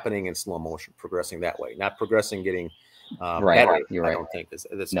 It's happening in slow motion, progressing that way, not progressing getting right. better. You're right. I don't think it's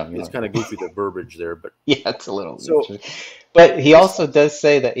kind of goofy, the verbiage there, but yeah, it's a little. But he also does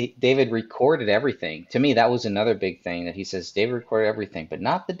say that David recorded everything. To me, that was another big thing that he says David recorded everything, but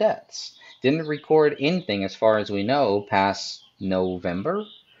not the deaths. Didn't record anything as far as we know past November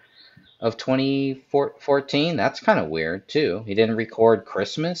of 2014. That's kind of weird too. He didn't record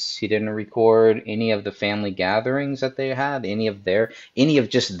Christmas. He didn't record any of the family gatherings that they had, any of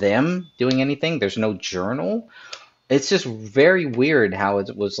just them doing anything. There's no journal. It's just very weird how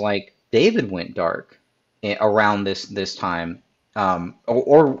it was like David went dark around this time.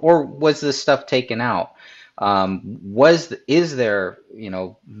 Or was this stuff taken out? Is there,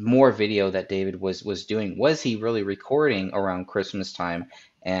 more video that David was doing? Was he really recording around Christmas time,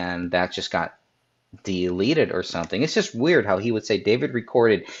 and that just got deleted or something? It's just weird how he would say David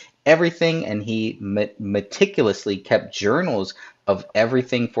recorded everything, and he meticulously kept journals of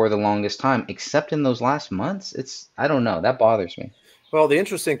everything for the longest time, except in those last months. I don't know. That bothers me. Well, the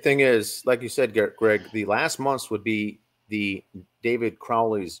interesting thing is, like you said, Greg, the last months would be the David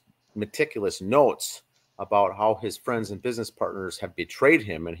Crowley's meticulous notes about how his friends and business partners have betrayed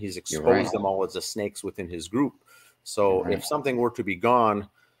him, and he's exposed them all as the snakes within his group. So if something were to be gone,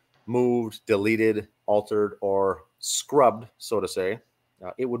 moved, deleted, altered, or scrubbed, so to say,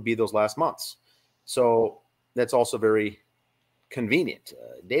 it would be those last months. So that's also very convenient.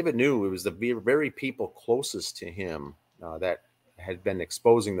 David knew it was the very people closest to him that had been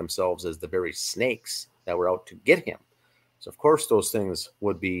exposing themselves as the very snakes that were out to get him. So, of course, those things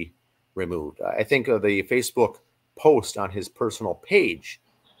would be removed. I think of the Facebook post on his personal page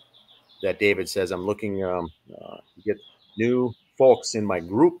that David says, I'm looking to get new folks in my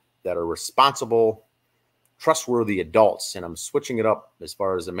group that are responsible, trustworthy adults, and I'm switching it up as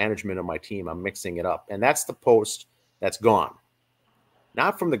far as the management of my team. I'm mixing it up. And that's the post that's gone.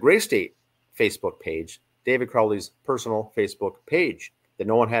 Not from the Gray State Facebook page, David Crowley's personal Facebook page that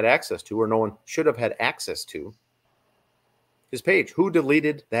no one had access to, or no one should have had access to. His page. Who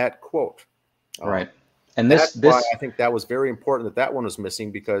deleted that quote? Right. And that's why I think that was very important that one was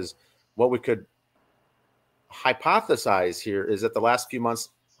missing, because what we could hypothesize here is that the last few months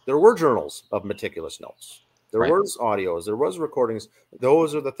there were journals of meticulous notes. There Right. was audios, there was recordings.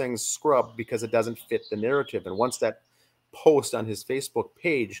 Those are the things scrubbed because it doesn't fit the narrative. And once that post on his Facebook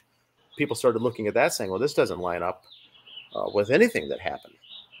page, people started looking at that saying, well, this doesn't line up with anything that happened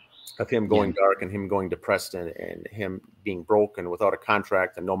of him Yeah. going dark and him going depressed and him being broke and without a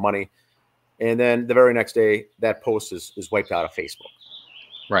contract and no money. And then the very next day, that post is wiped out of Facebook.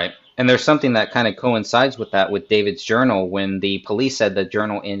 Right. And there's something that kind of coincides with that with David's journal. When the police said the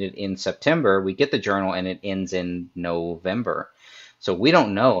journal ended in September, we get the journal and it ends in November. So we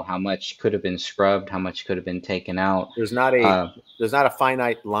don't know how much could have been scrubbed, how much could have been taken out. There's not a Uh, there's not a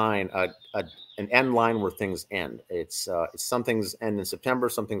finite line, an end line where things end. It's some things end in September,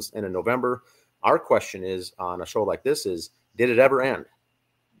 some things end in November. Our question is on a show like this is, did it ever end?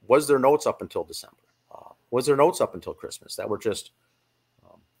 Was there notes up until December? Was there notes up until Christmas that were just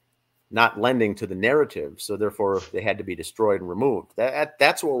not lending to the narrative, so therefore they had to be destroyed and removed?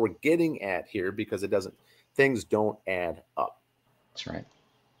 That's what we're getting at here, because things don't add up. that's right.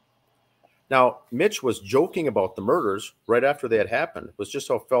 Now, Mitch was joking about the murders right after they had happened. It was just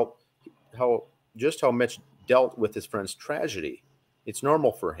how Mitch dealt with his friend's tragedy. It's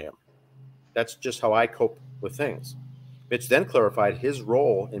normal for him. That's just how I cope with things. Mitch then clarified his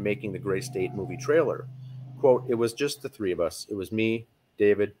role in making the Gray State movie trailer. Quote, "It was just the three of us. It was me,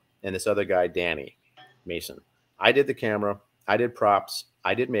 David, and this other guy, Danny Mason. I did the camera, I did props,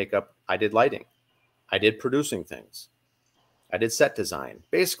 I did makeup, I did lighting, I did producing things. I did set design,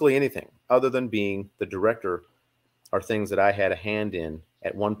 basically anything other than being the director are things that I had a hand in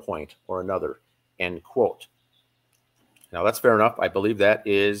at one point or another," end quote. Now, that's fair enough. I believe that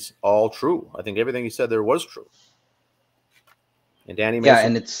is all true. I think everything he said there was true. And Danny Yeah, Mason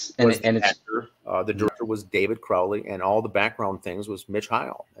and it's was and the it's actor. The director was David Crowley, and all the background things was Mitch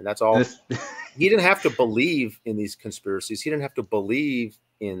Heil. And that's all. this, He didn't have to believe in these conspiracies. He didn't have to believe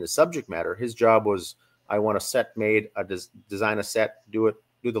in the subject matter. His job was, I want a set made, design a set, do it,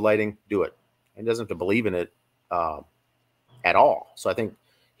 do the lighting, do it. And he doesn't have to believe in it at all. So I think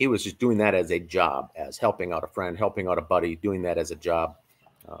he was just doing that as a job, as helping out a friend, helping out a buddy, doing that as a job.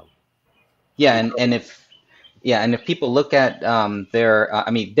 Um, yeah, and if people look at their, I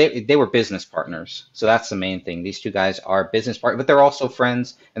mean, they were business partners, so that's the main thing. These two guys are business partners, but they're also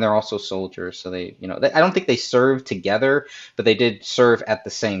friends and they're also soldiers. So I don't think they served together, but they did serve at the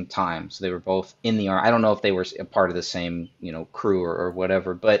same time. So they were both in the army. I don't know if they were a part of the same, crew or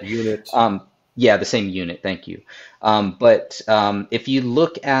whatever, but Unit. yeah, the same unit. Thank you. But if you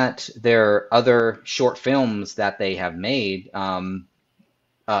look at their other short films that they have made,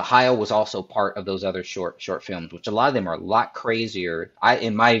 Heil was also part of those other short films, which a lot of them are a lot crazier.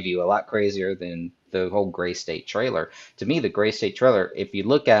 In my view, a lot crazier than the whole Gray State trailer. To me, the Gray State trailer, if you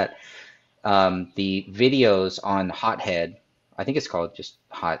look at the videos on Hothead, I think it's called just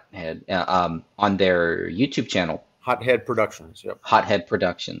Hothead, on their YouTube channel. Hothead Productions. Yep. Hothead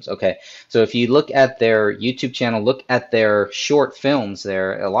Productions. Okay. So if you look at their YouTube channel, look at their short films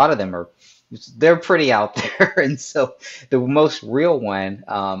there, a lot of them they're pretty out there. And so the most real one,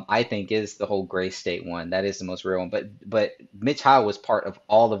 I think, is the whole Gray State one. That is the most real one. But Mitch Heil was part of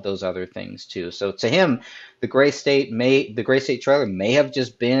all of those other things too. So to him, the Gray State trailer may have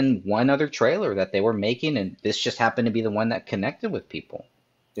just been one other trailer that they were making, and this just happened to be the one that connected with people.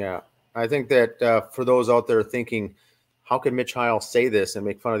 Yeah. I think that for those out there thinking, how can Mitch Heil say this and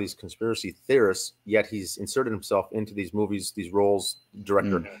make fun of these conspiracy theorists, yet he's inserted himself into these movies, these roles,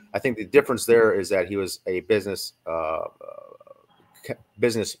 director. I think the difference there is that he was a business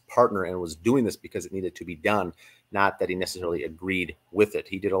partner and was doing this because it needed to be done, not that he necessarily agreed with it.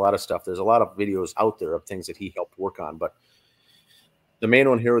 He did a lot of stuff. There's a lot of videos out there of things that he helped work on, but the main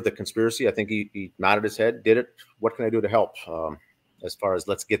one here with the conspiracy, I think he nodded his head, did it. What can I do to help? As far as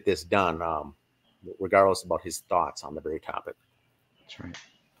let's get this done, regardless about his thoughts on the very topic. That's right.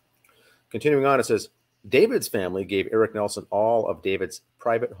 Continuing on, it says, David's family gave Eric Nelson all of David's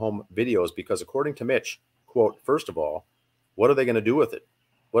private home videos because, according to Mitch, quote, "First of all, what are they going to do with it?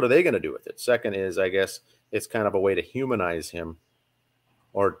 What are they going to do with it? Second is, I guess, it's kind of a way to humanize him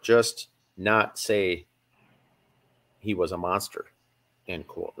or just not say he was a monster," end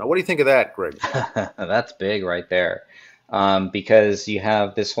quote. Now, what do you think of that, Greg? That's big right there. Because you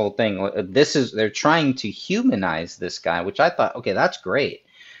have this whole thing. They're trying to humanize this guy, which I thought, okay, that's great.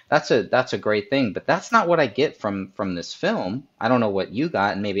 That's a great thing, but that's not what I get from this film. I don't know what you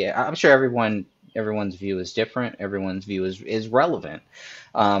got, and maybe I'm sure everyone's view is different. Everyone's view is relevant.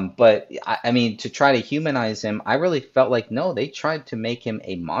 But I mean, to try to humanize him, I really felt like, no, they tried to make him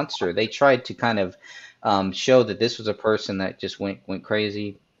a monster. They tried to kind of show that this was a person that just went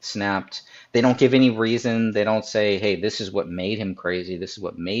crazy, snapped. They don't give any reason. They don't say, "Hey, this is what made him crazy. This is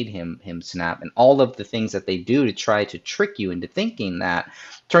what made him snap." And all of the things that they do to try to trick you into thinking that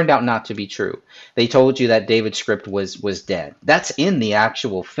turned out not to be true. They told you that David Script was dead. That's in the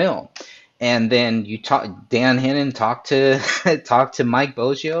actual film. And then Dan Hennon talked to talked to Mike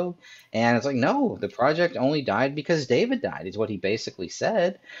Boggio, and it's like, no, the project only died because David died, is what he basically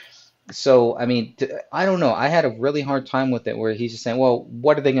said. So, I mean, I don't know. I had a really hard time with it where he's just saying, well,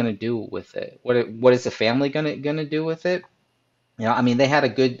 what are they going to do with it? What is the family going to do with it? I mean, they had a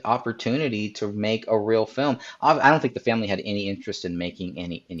good opportunity to make a real film. I don't think the family had any interest in making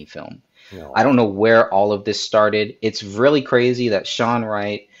any film. No. I don't know where all of this started. It's really crazy that Sean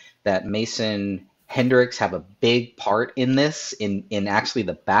Wright, that Mason Hendricks have a big part in this, in actually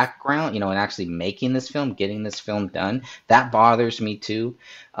the background, and actually making this film, getting this film done. That bothers me too,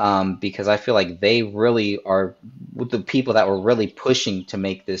 because I feel like they really are the people that were really pushing to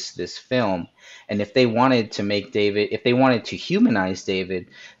make this film. And if they wanted to make David, if they wanted to humanize David,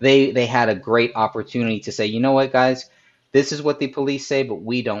 they had a great opportunity to say, you know what, guys, this is what the police say, but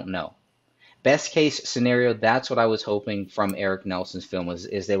we don't know. Best case scenario, that's what I was hoping from Eric Nelson's film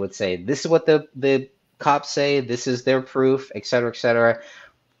is they would say, this is what the cops say, this is their proof, et cetera, et cetera.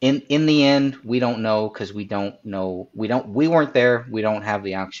 In the end, we don't know because we don't know, we weren't there, we don't have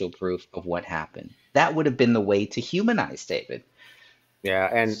the actual proof of what happened. That would have been the way to humanize David. Yeah,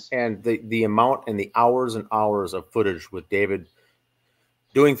 and the amount and the hours and hours of footage with David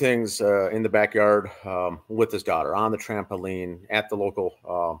doing things in the backyard with his daughter, on the trampoline, at the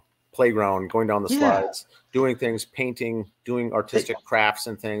local playground, going down the slides, doing things, painting, doing artistic crafts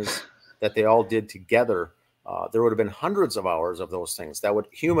and things that they all did together. There would have been hundreds of hours of those things that would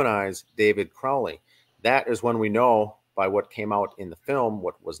humanize David Crowley. That is when we know by what came out in the film.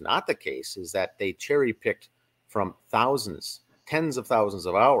 What was not the case is that they cherry picked from thousands, tens of thousands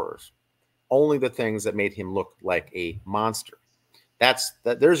of hours, only the things that made him look like a monster.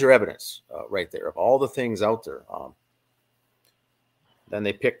 There's your evidence right there of all the things out there. Then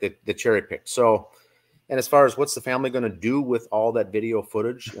they picked the cherry picked. So, and as far as what's the family going to do with all that video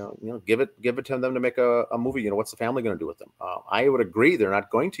footage, give it to them to make a movie. What's the family going to do with them? I would agree they're not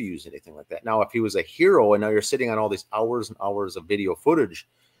going to use anything like that. Now, if he was a hero and now you're sitting on all these hours and hours of video footage,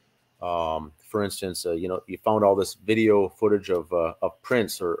 for instance, you found all this video footage of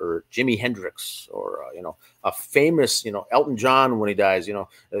Prince or Jimi Hendrix or a famous Elton John when he dies.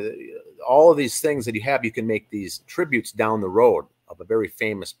 All of these things that you can make these tributes down the road of a very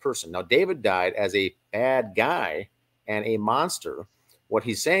famous person. Now, David died as a bad guy and a monster. What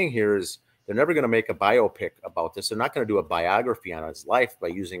he's saying here is they're never going to make a biopic about this. They're not going to do a biography on his life by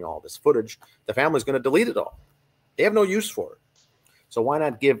using all this footage. The family's going to delete it all. They have no use for it. So why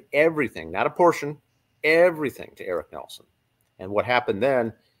not give everything, not a portion, everything to Eric Nelson? And what happened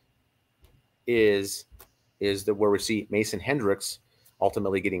then is that where we see Mason Hendricks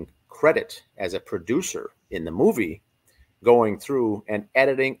ultimately getting credit as a producer in the movie, going through and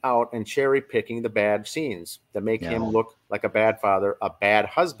editing out and cherry picking the bad scenes that make him look like a bad father, a bad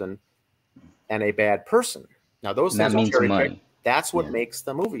husband, and a bad person. Now, those things are cherry picked. That's what makes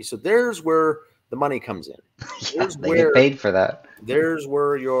the movie. So there's where the money comes in. They get paid for that. There's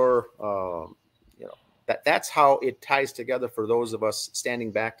where your, that's how it ties together for those of us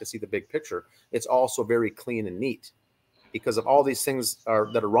standing back to see the big picture. It's also very clean and neat because of all these things that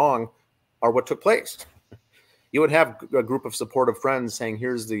are wrong are what took place. You would have a group of supportive friends saying,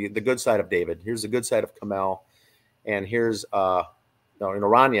 here's the good side of David, here's the good side of Kamel, and here's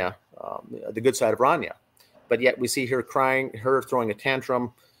Rania, the good side of Rania. But yet we see her crying, her throwing a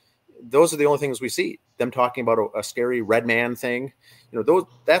tantrum. Those are the only things we see. Them talking about a scary red man thing.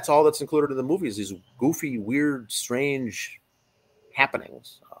 That's all that's included in the movie is these goofy, weird, strange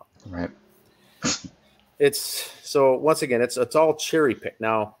happenings. Right. So once again, it's all cherry picked.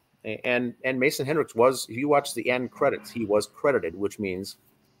 Now, and Mason Hendricks was, if you watch the end credits, he was credited, which means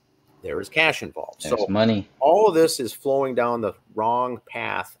there is cash involved. There's so money. All of this is flowing down the wrong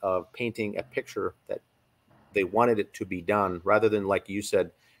path of painting a picture that they wanted it to be done, rather than, like you said,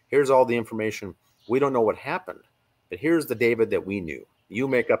 here's all the information. We don't know what happened, but here's the David that we knew. You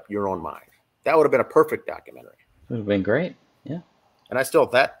make up your own mind. That would have been a perfect documentary. It would have been great. Yeah. And I still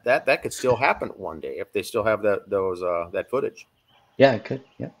that could still happen one day if they still have that footage. Yeah, it could.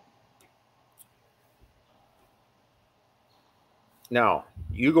 Yeah. Now,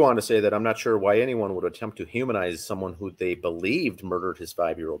 you go on to say that I'm not sure why anyone would attempt to humanize someone who they believed murdered his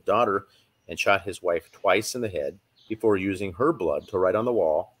 5-year-old daughter and shot his wife twice in the head before using her blood to write on the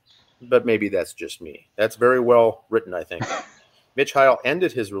wall. But maybe that's just me. That's very well written, I think. Mitch Heil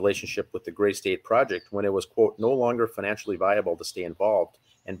ended his relationship with the Gray State Project when it was, quote, no longer financially viable to stay involved.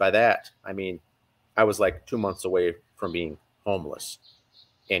 And by that, I mean, I was like 2 months away from being homeless,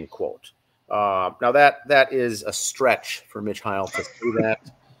 end quote. Now that is a stretch for Mitch Heil to say that.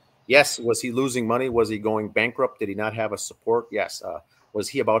 Yes, was he losing money? Was he going bankrupt? Did he not have a support? Yes. Was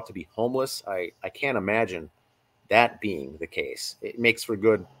he about to be homeless? I can't imagine that being the case. It makes for a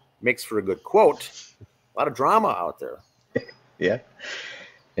good quote. A lot of drama out there. Yeah.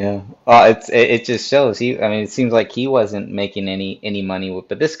 Yeah. It just shows I mean, it seems like he wasn't making any money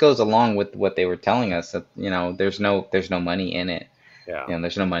but this goes along with what they were telling us that, there's no money in it. Yeah.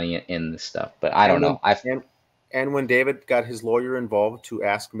 There's no money in this stuff. But I don't And when, know. I and when David got his lawyer involved to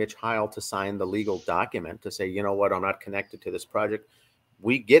ask Mitch Heil to sign the legal document to say, you know what, I'm not connected to this project,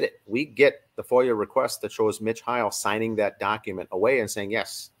 we get it. We get the FOIA request that shows Mitch Heil signing that document away and saying,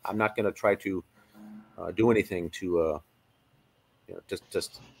 yes, I'm not going to try to do anything to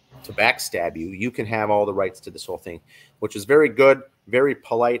just to backstab you. You can have all the rights to this whole thing, which is very good, very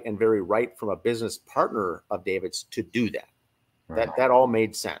polite, and very right from a business partner of David's to do that. Right. That all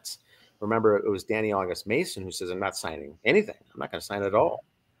made sense. Remember, it was Danny August Mason who says, I'm not signing anything. I'm not going to sign it at all.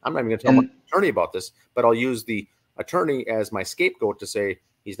 I'm not even going to tell my attorney about this, but I'll use the attorney as my scapegoat to say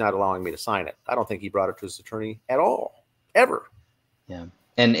he's not allowing me to sign it. I don't think he brought it to his attorney at all, ever. Yeah.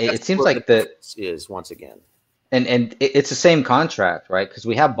 And it seems like the is once again. And it's the same contract, right? Because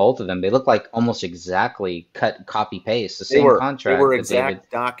we have both of them. They look like almost exactly copy paste the same contract. They were exact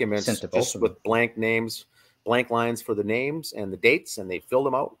documents, just with blank names, blank lines for the names and the dates, and they filled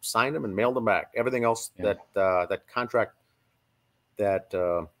them out, signed them, and mailed them back. Everything else, that contract,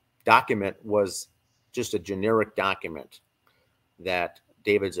 that document was just a generic document that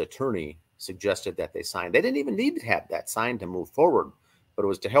David's attorney suggested that they sign. They didn't even need to have that signed to move forward, but it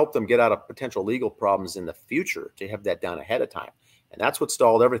was to help them get out of potential legal problems in the future, to have that done ahead of time. And that's what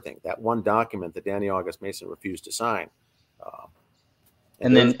stalled everything. That one document that Danny August Mason refused to sign.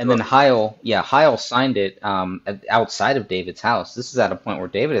 And then Heil signed it outside of David's house. This is at a point where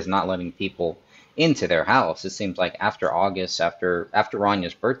David is not letting people into their house. It seems like after August, after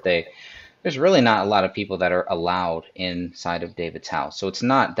Ranya's birthday, there's really not a lot of people that are allowed inside of David's house. So it's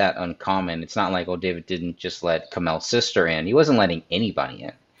not that uncommon. It's not like, oh, David didn't just let Kamel's sister in. He wasn't letting anybody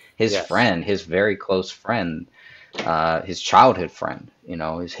in. His friend, his very close friend, his childhood friend,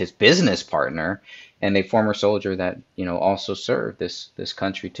 his business partner, and a former soldier that, also served this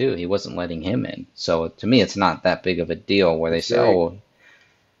country too. He wasn't letting him in. So to me, it's not that big of a deal where they say,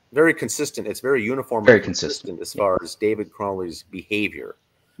 very consistent. It's very uniform. Very consistent as far as David Crowley's behavior.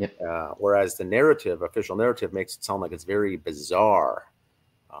 Yep. Whereas the official narrative makes it sound like it's very bizarre.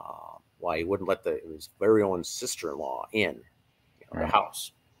 Why he wouldn't let his very own sister-in-law in the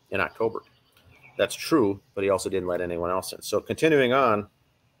house in October. That's true, but he also didn't let anyone else in. So continuing on,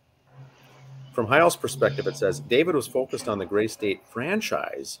 from Heil's perspective, it says, David was focused on the Gray State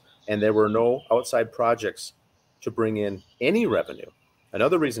franchise, and there were no outside projects to bring in any revenue.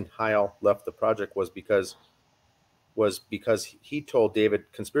 Another reason Heil left the project was because he told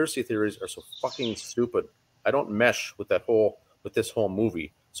David, conspiracy theories are so fucking stupid. I don't mesh with this whole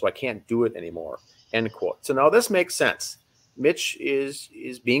movie, so I can't do it anymore. End quote. So now this makes sense. Mitch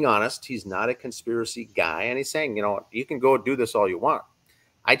is being honest. He's not a conspiracy guy, and he's saying, you can go do this all you want.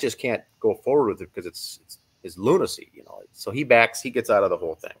 I just can't go forward with it because it's lunacy, So he gets out of the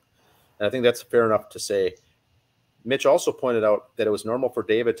whole thing. And I think that's fair enough to say. Mitch also pointed out that it was normal for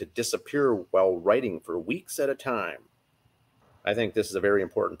David to disappear while writing for weeks at a time. I think this is a very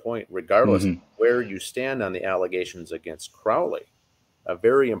important point, regardless of where you stand on the allegations against Crowley. A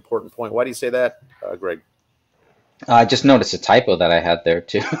very important point. Why do you say that, Greg? I just noticed a typo that I had there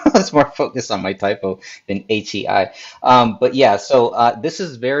too. I was more focused on my typo than HEI. But yeah, so this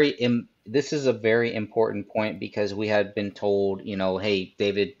is a very important point because we had been told, hey,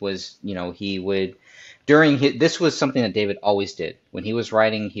 David was, he would this was something that David always did. When he was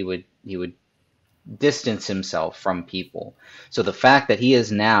writing, he would distance himself from people. So the fact that he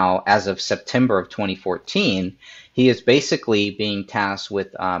is now, as of September of 2014, he is basically being tasked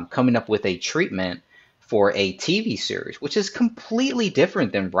with coming up with a treatment for a TV series, which is completely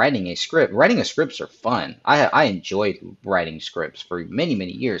different than writing a script. Writing scripts are fun. I enjoyed writing scripts for many,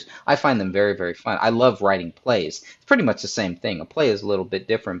 many years. I find them very, very fun. I love writing plays. It's pretty much the same thing. A play is a little bit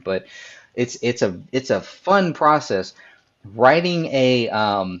different, but it's a fun process. Writing a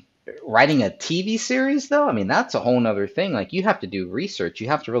TV series, though, I mean, that's a whole nother thing. Like, you have to do research. You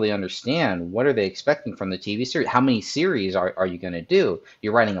have to really understand what are they expecting from the TV series. How many series are you going to do?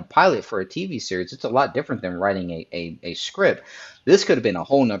 You're writing a pilot for a TV series. It's a lot different than writing a script. This could have been a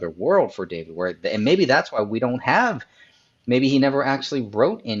whole nother world for David, and maybe that's why we don't have maybe he never actually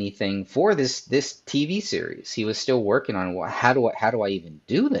wrote anything for this TV series. He was still working on, well, how do I even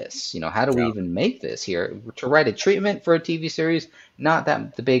do this? How do we Yeah. even make this here? To write a treatment for a TV series, not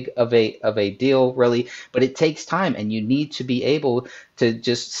that the big of a deal really, but it takes time, and you need to be able to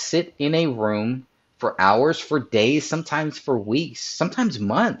just sit in a room for hours, for days, sometimes for weeks, sometimes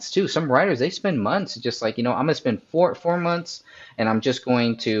months too. Some writers, they spend months just like, I'm gonna spend four months, and I'm just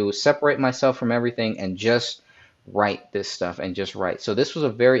going to separate myself from everything and just write this stuff and just write. So this was a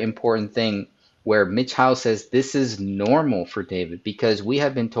very important thing where Mitch Howe says this is normal for David, because we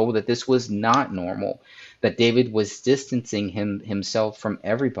have been told that this was not normal, that David was distancing himself from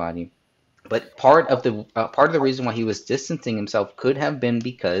everybody. But part of the reason why he was distancing himself could have been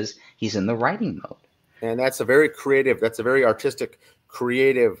because he's in the writing mode. And that's a very creative, that's a very artistic,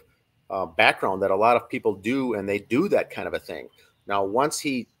 creative background that a lot of people do, and they do that kind of a thing. Now, once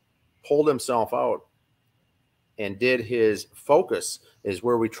he pulled himself out and did his focus, is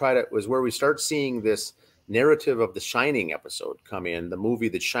where we start seeing this narrative of the Shining episode come in, the movie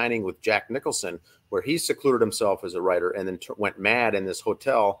The Shining with Jack Nicholson, where he secluded himself as a writer and then went mad in this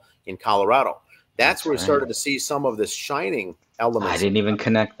hotel in Colorado. That's where we started to see some of this Shining elements. I didn't even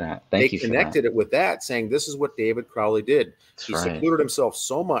connect that. Thank you for that. They connected it with that, saying this is what David Crowley did. He secluded himself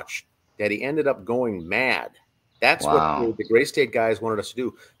so much that he ended up going mad. That's what the Gray State guys wanted us to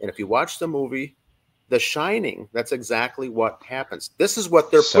do. And if you watch the movie The Shining, that's exactly what happens. This is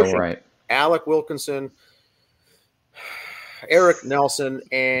what they're pushing. Right. Alec Wilkinson, Eric Nelson,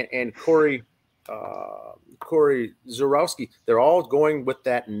 and Corey Zurowski, they're all going with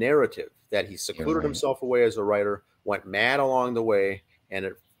that narrative that he secluded himself away as a writer, went mad along the way, and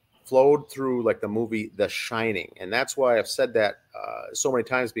it flowed through like the movie The Shining. And that's why I've said that so many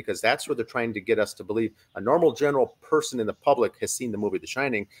times, because that's what they're trying to get us to believe. A normal general person in the public has seen the movie The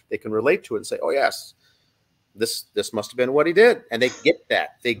Shining. They can relate to it and say, oh, yes, this must have been what he did. And they get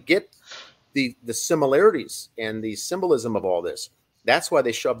that. They get the similarities and the symbolism of all this. That's why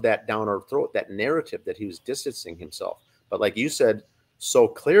they shoved that down our throat, that narrative that he was distancing himself. But like you said so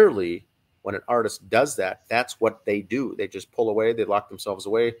clearly, when an artist does that, that's what they do. They just pull away. They lock themselves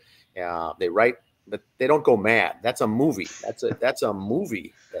away. They write, but they don't go mad. That's a movie. That's a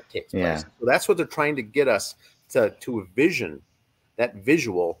movie that takes place. So that's what they're trying to get us to envision. That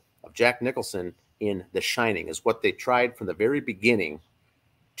visual of Jack Nicholson in The Shining is what they tried from the very beginning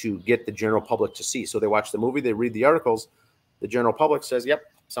to get the general public to see. So they watch the movie, they read the articles. The general public says, "Yep,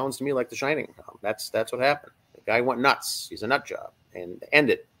 sounds to me like The Shining." That's what happened. The guy went nuts. He's a nut job, and end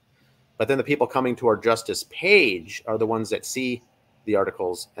it. But then the people coming to our Justice page are the ones that see the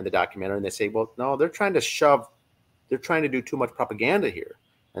articles and the documentary, and they say, well, no, they're trying to do too much propaganda here.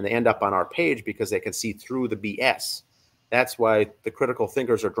 And they end up on our page because they can see through the BS. That's why the critical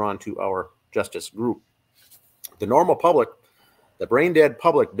thinkers are drawn to our Justice group. The normal public, the brain dead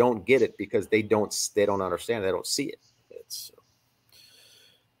public, don't get it because they don't understand. They don't see it.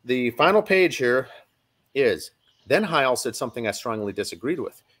 The final page here is, then Heil said something I strongly disagreed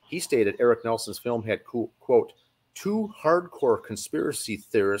with. He stated Eric Nelson's film had, quote, two hardcore conspiracy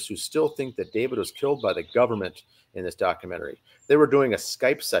theorists who still think that David was killed by the government in this documentary. They were doing a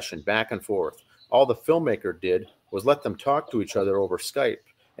Skype session back and forth. All the filmmaker did was let them talk to each other over Skype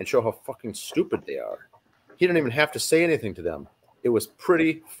and show how fucking stupid they are. He didn't even have to say anything to them. It was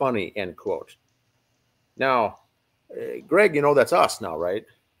pretty funny, end quote. Now, Greg, that's us now, right?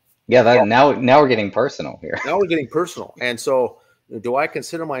 Yeah, now we're getting personal here. Now we're getting personal. And so do I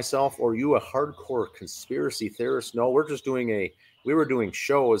consider myself or you a hardcore conspiracy theorist? No, we were doing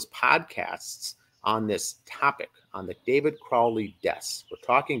shows, podcasts on this topic, on the David Crowley deaths. We're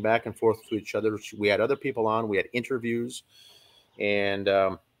talking back and forth to each other. We had other people on, we had interviews, and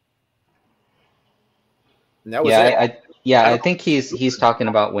that was it. I think he's talking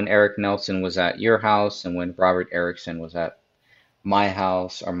about when Eric Nelson was at your house and when Robert Erickson was at my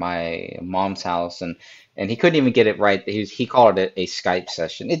house or my mom's house, and he couldn't even get it right. He called it a Skype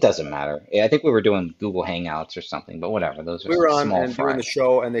session. It doesn't matter. I think we were doing Google Hangouts or something, but whatever. Those are we were on small and fry. doing the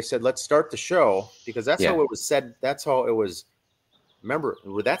show, and they said, let's start the show, because that's how it was said. That's how it was. Remember,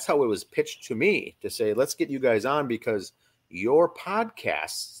 that's how it was pitched to me, to say, let's get you guys on because your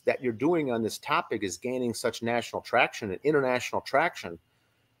podcasts that you're doing on this topic is gaining such national traction and international traction.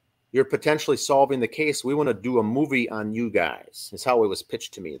 You're potentially solving the case. We want to do a movie on you guys. That's how it was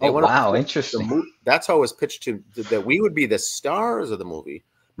pitched to me. Interesting. That's how it was pitched to, that we would be the stars of the movie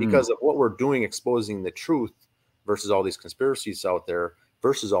because of what we're doing, exposing the truth versus all these conspiracies out there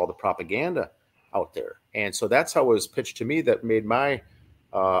versus all the propaganda out there. And so that's how it was pitched to me, that made my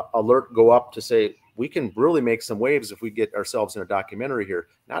alert go up to say, we can really make some waves if we get ourselves in a documentary here,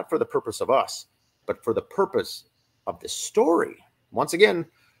 not for the purpose of us, but for the purpose of this story. Once again,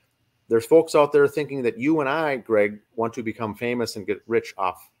 there's folks out there thinking that you and I, Greg, want to become famous and get rich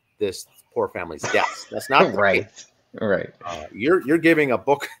off this poor family's deaths. That's not Right. Right. You're giving a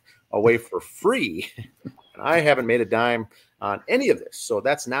book away for free, and I haven't made a dime on any of this, so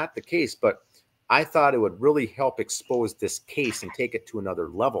that's not the case. But I thought it would really help expose this case and take it to another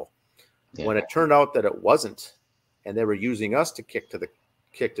level. Yeah. When it turned out that it wasn't, and they were using us to kick to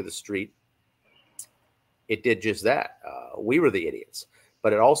the street, it did just that. We were the idiots.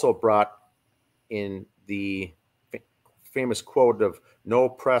 But it also brought in the famous quote of "No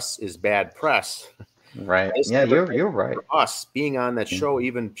press is bad press." Right. Yeah, you're right. For us, being on that show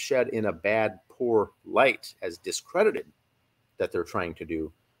even shed in a bad, poor light as discredited that they're trying to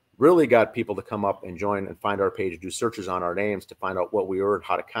do, really got people to come up and join and find our page, do searches on our names to find out what we were,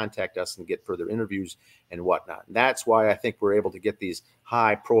 how to contact us and get further interviews and whatnot. And that's why I think we're able to get these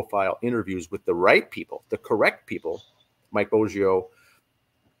high profile interviews with the right people, the correct people, Mike Boggio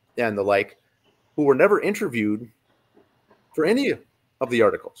and the like, who were never interviewed for any of the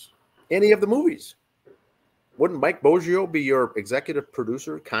articles, any of the movies. Wouldn't Mike Boggio be your executive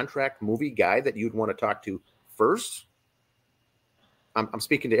producer, contract movie guy that you'd want to talk to first? I'm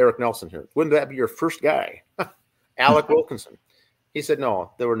speaking to Eric Nelson here. Wouldn't that be your first guy? Alec Wilkinson. He said,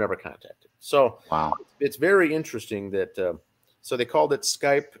 no, they were never contacted. So Wow. It's very interesting that, so they called it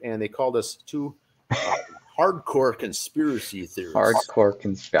Skype and they called us two hardcore conspiracy theorists. Hardcore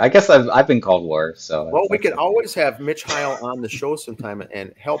conspiracy. I guess I've been called worse. So well, we could always have Mitch Heil on the show sometime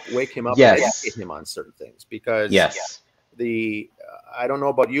and help wake him up Yes. and educate him on certain things, because Yes. I don't know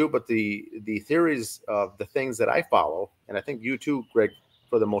about you, but the theories of the things that I follow, and I think you too, Greg,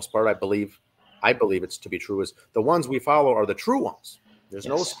 for the most part, I believe it's to be true, is the ones we follow are the true ones. There's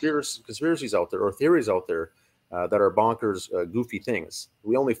no conspiracies out there or theories out there that are bonkers, goofy things.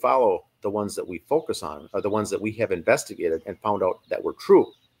 We only follow the ones that we focus on, are the ones that we have investigated and found out that were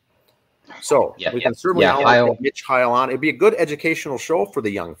true. So we can certainly get Mitch Heil on. It'd be a good educational show for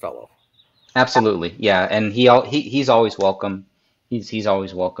the young fellow. Absolutely, yeah, and he's always welcome. He's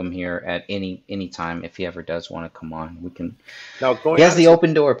always welcome here at any time if he ever does want to come on. We can. Now he has the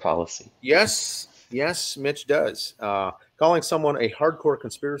open door policy. Yes, Mitch does. Calling someone a hardcore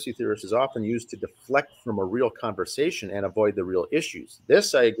conspiracy theorist is often used to deflect from a real conversation and avoid the real issues.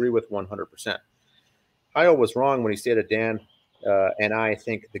 This I agree with 100%. Heil was wrong when he stated Dan and I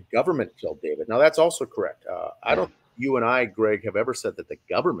think the government killed David. Now that's also correct. I don't. You and I, Greg, have ever said that the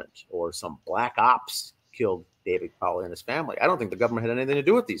government or some black ops killed David Powell and his family. I don't think the government had anything to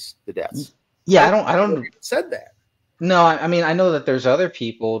do with the deaths. Yeah, I don't said that. No, I mean, I know that there's other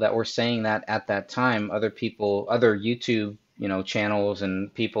people that were saying that at that time, other YouTube, channels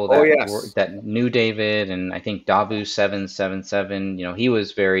and people that that knew David, and I think Dabu777, he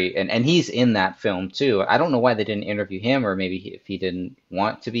was and he's in that film too. I don't know why they didn't interview him, or maybe if he didn't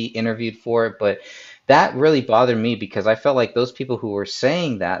want to be interviewed for it, but that really bothered me because I felt like those people who were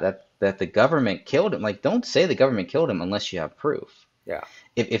saying that the government killed him, like, don't say the government killed him unless you have proof. Yeah.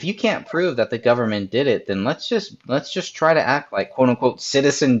 If you can't prove that the government did it, then let's just try to act like quote unquote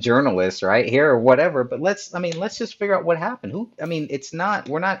citizen journalists right here or whatever. But let's just figure out what happened.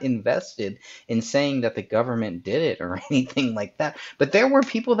 We're not invested in saying that the government did it or anything like that. But there were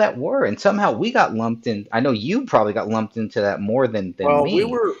people that were, and somehow we got lumped in. I know you probably got lumped into that more than me.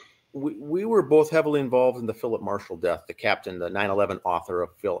 We were both heavily involved in the Philip Marshall death, the captain, the 9/11 author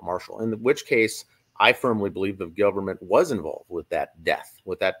of Philip Marshall, in which case I firmly believe the government was involved with that death,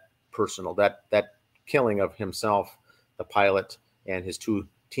 with that that killing of himself, the pilot, and his two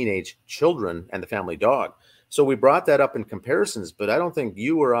teenage children and the family dog. So we brought that up in comparisons, but I don't think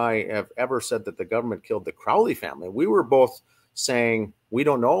you or I have ever said that the government killed the Crowley family. We were both saying we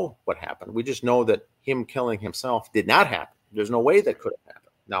don't know what happened. We just know that him killing himself did not happen. There's no way that could have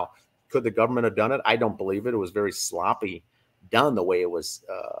happened. Now, could the government have done it? I don't believe it. It was very sloppy done the way it was.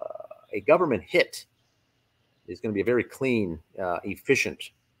 A government hit is going to be a very clean,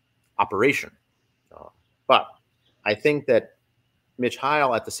 efficient operation. But I think that Mitch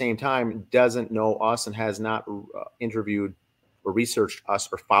Heil at the same time doesn't know us and has not interviewed or researched us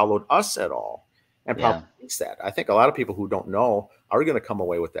or followed us at all. And probably thinks that. I think a lot of people who don't know are going to come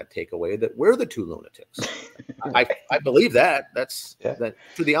away with that takeaway that we're the two lunatics. I believe that. That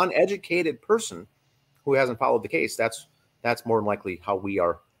to the uneducated person who hasn't followed the case, that's more than likely how we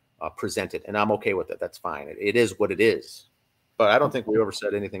are presented, and I'm okay with it. That's fine. It is what it is. But I don't think we ever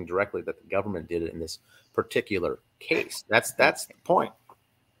said anything directly that the government did it in this particular case. That's the point.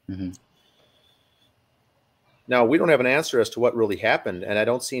 Mm-hmm. Now, we don't have an answer as to what really happened, and I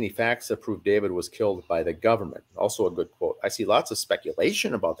don't see any facts that prove David was killed by the government. Also a good quote. I see lots of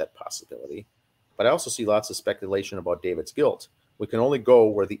speculation about that possibility, but I also see lots of speculation about David's guilt. We can only go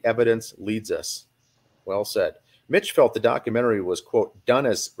where the evidence leads us. Well said. Mitch felt the documentary was, quote, done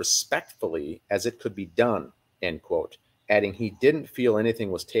as respectfully as it could be done, end quote, adding he didn't feel anything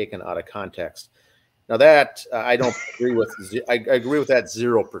was taken out of context. Now that I don't agree with. I agree with that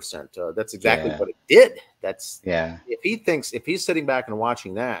 0%. That's exactly what it did. That's if he's sitting back and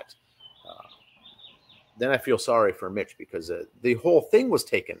watching that, then I feel sorry for Mitch because the whole thing was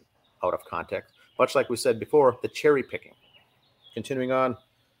taken out of context. Much like we said before, the cherry picking. Continuing on,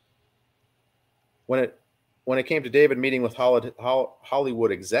 when it came to David meeting with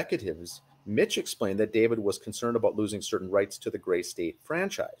Hollywood executives, Mitch explained that David was concerned about losing certain rights to the Gray State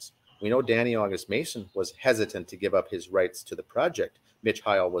franchise. We know Danny August Mason was hesitant to give up his rights to the project. Mitch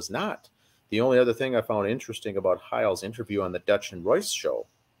Heil was not. The only other thing I found interesting about Heil's interview on the Dutch and Royce show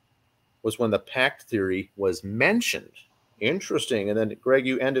was when the pact theory was mentioned. Interesting. And then, Greg,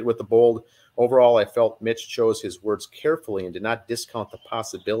 you ended with the bold. Overall, I felt Mitch chose his words carefully and did not discount the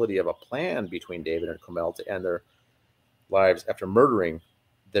possibility of a plan between David and Kamel to end their lives after murdering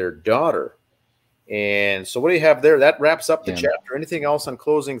their daughter. And so what do you have there? That wraps up the chapter. Anything else on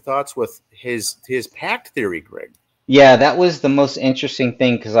closing thoughts with his pact theory, Greg? Yeah, that was the most interesting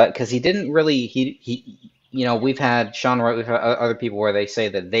thing because he didn't really he we've had Sean Wright, we've had other people where they say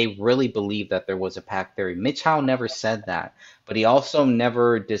that they really believe that there was a pact theory. Mitch Howe never said that, but he also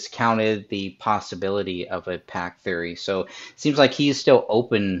never discounted the possibility of a pact theory. So it seems like he's still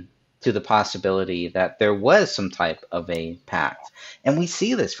open to the possibility that there was some type of a pact. And we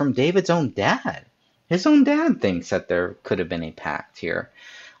see this from David's own dad. His own dad thinks that there could have been a pact here.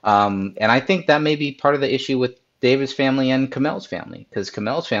 And I think that may be part of the issue with David's family and Kamel's family, because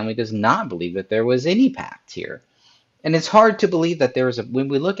Kamel's family does not believe that there was any pact here. And it's hard to believe that there was when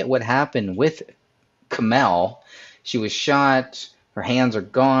we look at what happened with Kamel, she was shot, her hands are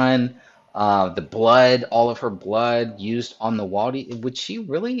gone, the blood, all of her blood used on the wall. Would she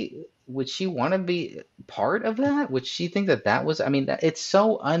want to be part of that? Would she think that was, it's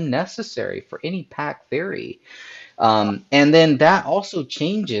so unnecessary for any pact theory. And then that also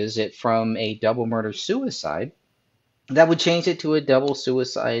changes it from a double murder suicide. That would change it to a double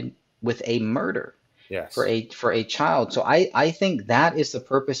suicide with a murder. Yes. For a child. So I think that is the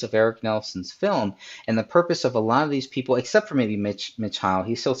purpose of Eric Nelson's film, and the purpose of a lot of these people, except for maybe Mitch Heil.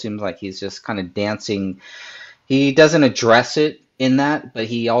 He still seems like he's just kind of dancing. He doesn't address it in that, but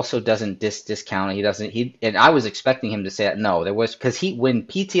he also doesn't discount it. And I was expecting him to say that. No, there was, because when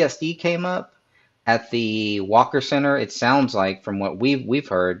PTSD came up at the Walker Center, it sounds like from what we've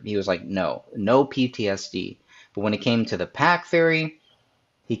heard, he was like, no PTSD. But when it came to the pact theory,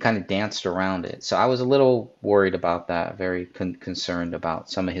 he kind of danced around it. So I was a little worried about that, very concerned about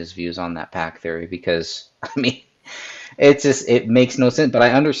some of his views on that pact theory, because, it makes no sense. But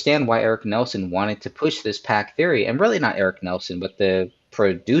I understand why Eric Nelson wanted to push this pact theory, and really not Eric Nelson, but the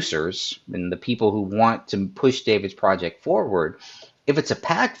producers and the people who want to push David's project forward. If it's a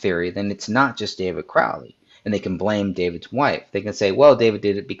pact theory, then it's not just David Crowley. And they can blame David's wife. They can say, well, David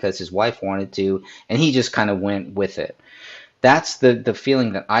did it because his wife wanted to, and he just kind of went with it. That's the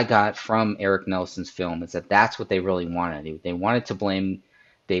feeling that I got from Eric Nelson's film, is that that's what they really wanted. They wanted to blame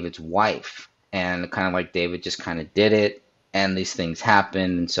David's wife, and kind of like David just kind of did it, and these things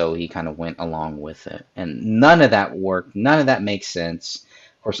happened, and so he kind of went along with it. And none of that worked. None of that makes sense.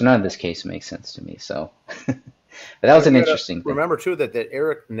 Of course, none of this case makes sense to me. So, but that was an interesting thing. Remember too that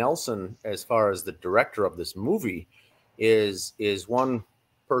Eric Nelson, as far as the director of this movie, is one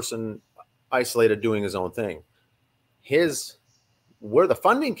person isolated doing his own thing. Where the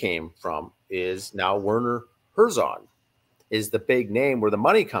funding came from is now Werner Herzog is the big name where the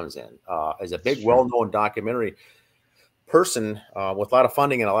money comes in, as a big, well-known documentary person with a lot of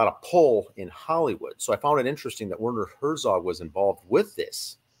funding and a lot of pull in Hollywood. So I found it interesting that Werner Herzog was involved with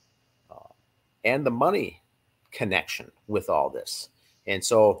this and the money connection with all this. And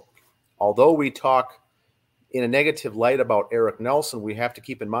so although we talk in a negative light about Eric Nelson, we have to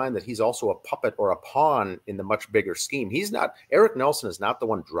keep in mind that he's also a puppet or a pawn in the much bigger scheme. Eric Nelson is not the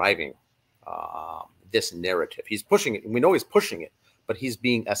one driving this narrative. He's pushing it. We know he's pushing it, but he's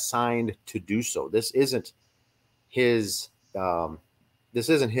being assigned to do so. This isn't his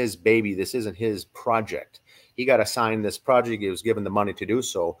baby. This isn't his project. He got assigned this project. He was given the money to do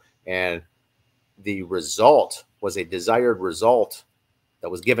so. And the result was a desired result that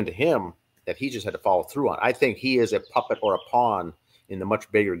was given to him that he just had to follow through on. I think he is a puppet or a pawn in the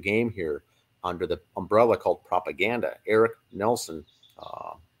much bigger game here under the umbrella called propaganda. Eric Nelson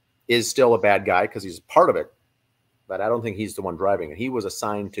is still a bad guy because he's a part of it, but I don't think he's the one driving it. He was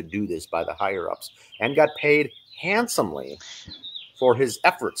assigned to do this by the higher-ups and got paid handsomely. for his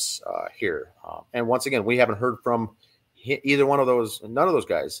efforts here. And once again, we haven't heard from either one of those, none of those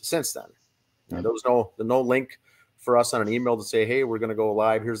guys since then. There was no link for us on an email to say, hey, we're going to go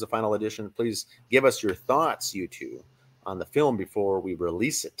live. Here's the final edition. Please give us your thoughts, you two, on the film before we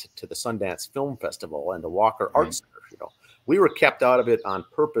release it to the Sundance Film Festival and the Walker Art Center. We were kept out of it on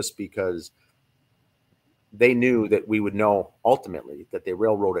purpose because they knew that we would know ultimately that they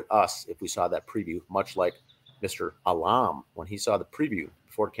railroaded us if we saw that preview, much like Mr. Alam, when he saw the preview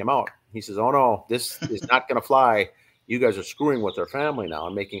before it came out. He says, oh, no, this is not going to fly. You guys are screwing with their family now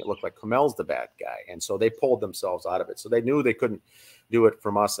and making it look like Kumail's the bad guy. And so they pulled themselves out of it. So they knew they couldn't do it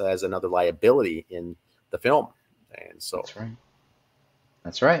from us as another liability in the film. And so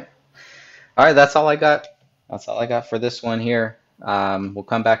That's right. All right. That's all I got. That's all I got for this one here. We'll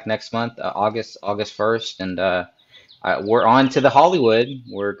come back next month, August 1st. And we're on to the Hollywood.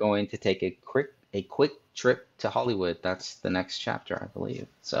 We're going to take a quick trip to Hollywood. That's the next chapter, I believe.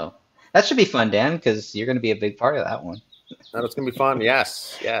 So that should be fun, Dan, because you're going to be a big part of that one. That's going to be fun.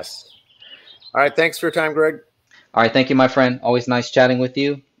 Yes. All right. Thanks for your time, Greg. All right. Thank you, my friend. Always nice chatting with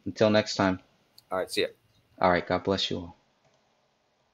you. Until next time. All right. See ya. All right. God bless you all.